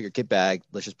make sure when you put your kit bag,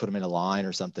 let's just put them in a line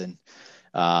or something.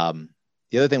 The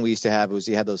other thing we used to have was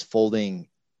you had those folding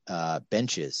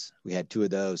benches. We had 2 of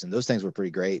those, and those things were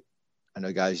pretty great. I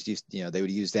know guys used, they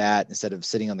would use that instead of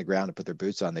sitting on the ground to put their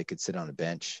boots on, they could sit on a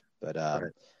bench. But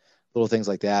little things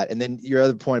like that. And then your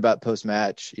other point about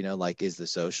post-match, like, is the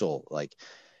social, like,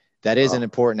 that is an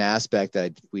important aspect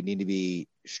that we need to be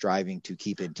striving to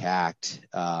keep intact.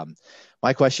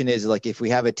 My question is, like, if we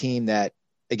have a team that,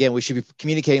 again, we should be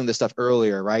communicating this stuff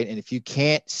earlier, right? And if you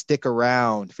can't stick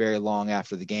around very long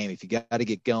after the game, if you got to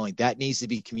get going, that needs to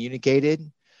be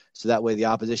communicated. So that way the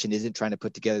opposition isn't trying to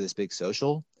put together this big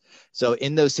social. So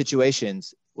in those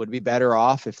situations, would it be better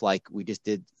off if, like, we just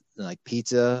did like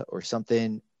pizza or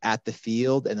something at the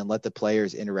field and then let the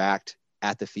players interact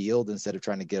at the field instead of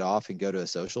trying to get off and go to a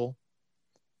social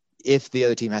if the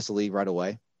other team has to leave right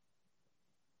away?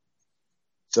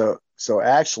 So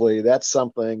actually that's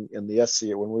something in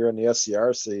the when we were in the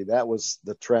SCRC, that was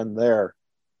the trend there,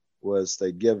 was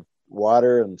they give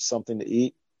water and something to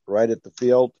eat right at the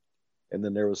field. And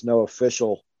then there was no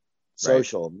official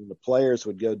social. Right. I mean, the players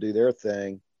would go do their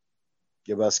thing,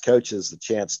 give us coaches the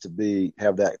chance to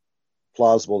have that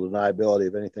plausible deniability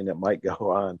of anything that might go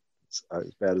on.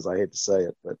 As bad as I hate to say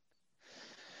it, but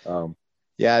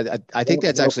I think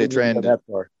that's actually a trend. I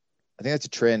think that's a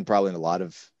trend probably in a lot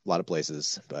of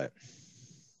places, but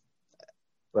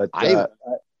I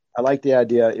like the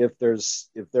idea. If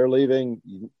they're leaving,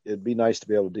 it'd be nice to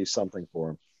be able to do something for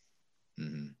them.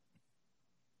 Mm-hmm.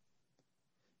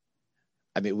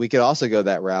 I mean, we could also go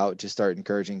that route, just start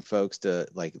encouraging folks to,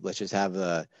 like, let's just have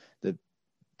the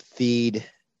feed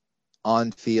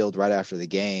on field right after the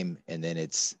game, and then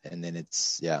it's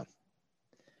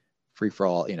free for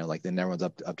all, like, then everyone's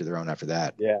up to their own after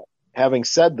that. Yeah. Having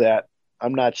said that,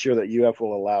 I'm not sure that UF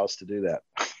will allow us to do that.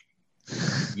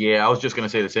 Yeah, I was just gonna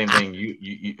say the same thing.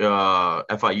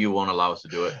 FIU won't allow us to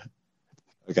do it.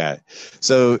 Okay,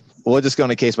 so we'll just go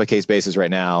on a case by case basis right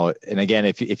now. And again,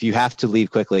 if you have to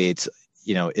leave quickly, it's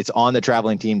on the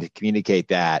traveling team to communicate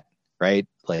that, right?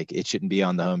 Like it shouldn't be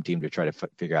on the home team to try to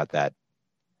figure out that.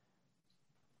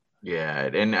 Yeah,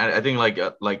 and I think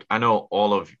like I know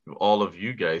all of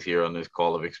you guys here on this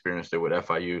call have experienced it with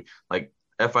FIU. Like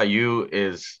FIU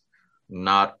is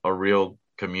not a real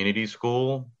community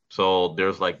school, so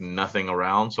there's like nothing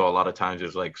around. So a lot of times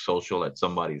it's like social at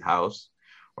somebody's house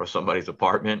or somebody's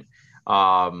apartment.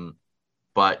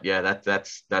 But yeah,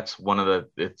 that's one of the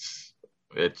it's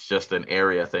just an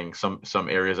area thing. Some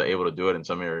areas are able to do it and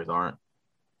some areas aren't.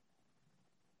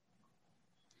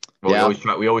 But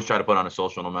yeah. we always try to put on a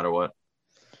social no matter what.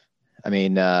 I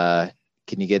mean, can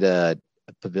you get a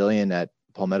pavilion at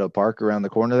Palmetto Park around the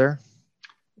corner there?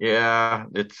 Yeah,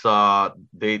 it's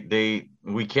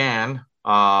we can.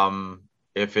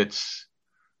 If it's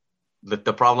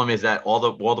the problem is that all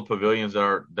the pavilions that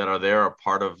are there are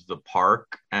part of the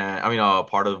park, and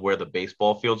part of where the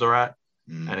baseball fields are at,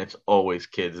 and it's always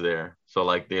kids there. So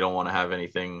like they don't want to have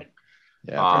anything,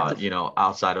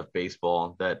 outside of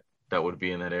baseball that would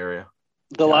be in that area.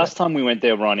 The last time we went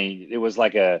there, Ronnie, it was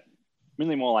like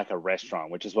really more like a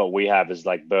restaurant, which is what we have is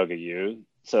like Burger U.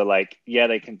 So like, yeah,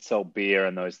 they can sell beer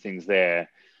and those things there,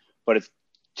 but it's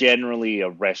generally a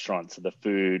restaurant. So the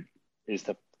food is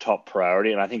the top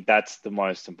priority. And I think that's the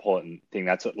most important thing.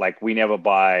 That's what, like, we never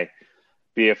buy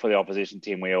beer for the opposition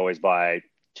team. We always buy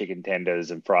chicken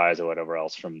tenders and fries or whatever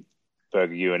else from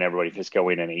Burger U, and everybody just go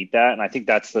in and eat that. And I think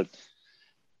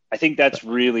that's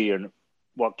really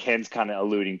what Ken's kind of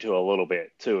alluding to a little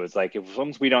bit too. Is like, as long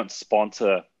as we don't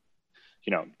sponsor,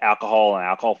 alcohol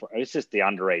it's just the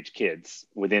underage kids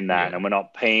within that, and we're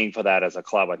not paying for that as a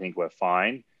club, I think we're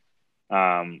fine.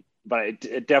 But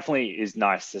it definitely is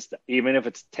nice, just even if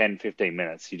it's 10, 15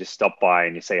 minutes, you just stop by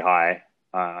and you say hi.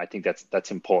 I think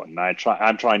that's important.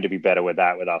 I'm trying to be better with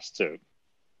that with us too.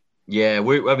 Yeah,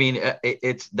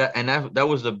 it's that, and that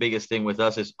was the biggest thing with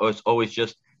us is it's always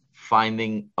just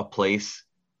finding a place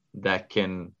that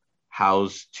can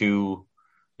house two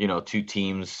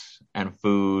teams and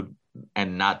food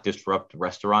and not disrupt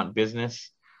restaurant business,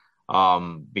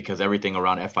 because everything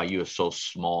around FIU is so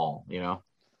small,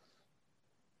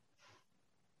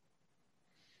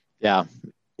 Yeah.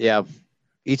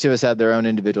 Each of us have their own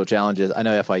individual challenges. I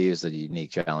know FIU is a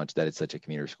unique challenge that it's such a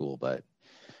commuter school, but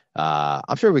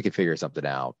I'm sure we could figure something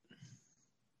out.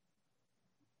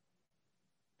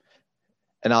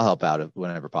 And I'll help out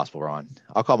whenever possible, Ron.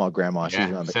 I'll call my grandma. She's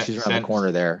around the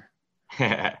corner there.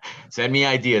 Send me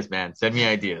ideas, man. Send me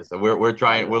ideas. We're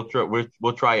trying.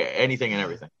 We'll try anything and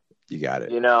everything. You got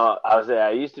it.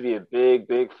 I used to be a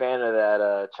big fan of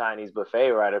that Chinese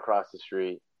buffet right across the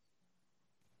street.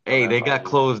 Hey, they got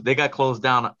closed. They got closed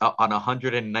down on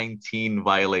 119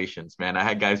 violations, man. I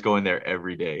had guys going there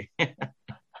every day.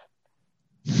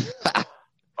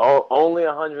 Oh, only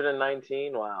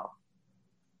 119? Wow.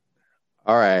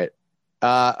 All right.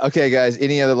 Okay, guys.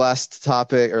 Any other last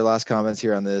topic or last comments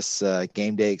here on this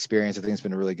game day experience? I think it's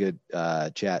been a really good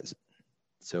chat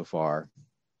so far.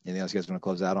 Anything else you guys want to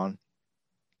close out on?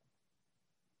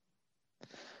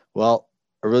 Well,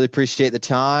 I really appreciate the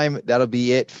time. That'll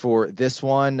be it for this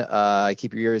one.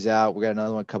 Keep your ears out. We got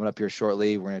another one coming up here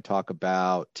shortly. We're going to talk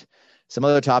about some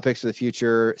other topics for the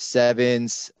future,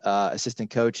 sevens, assistant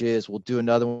coaches. We'll do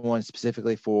another one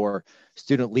specifically for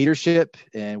student leadership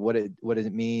and what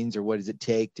it means, or what does it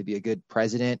take to be a good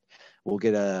president. We'll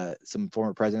get some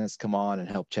former presidents come on and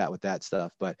help chat with that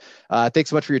stuff. But thanks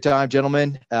so much for your time,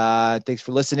 gentlemen. Thanks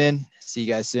for listening. See you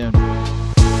guys soon.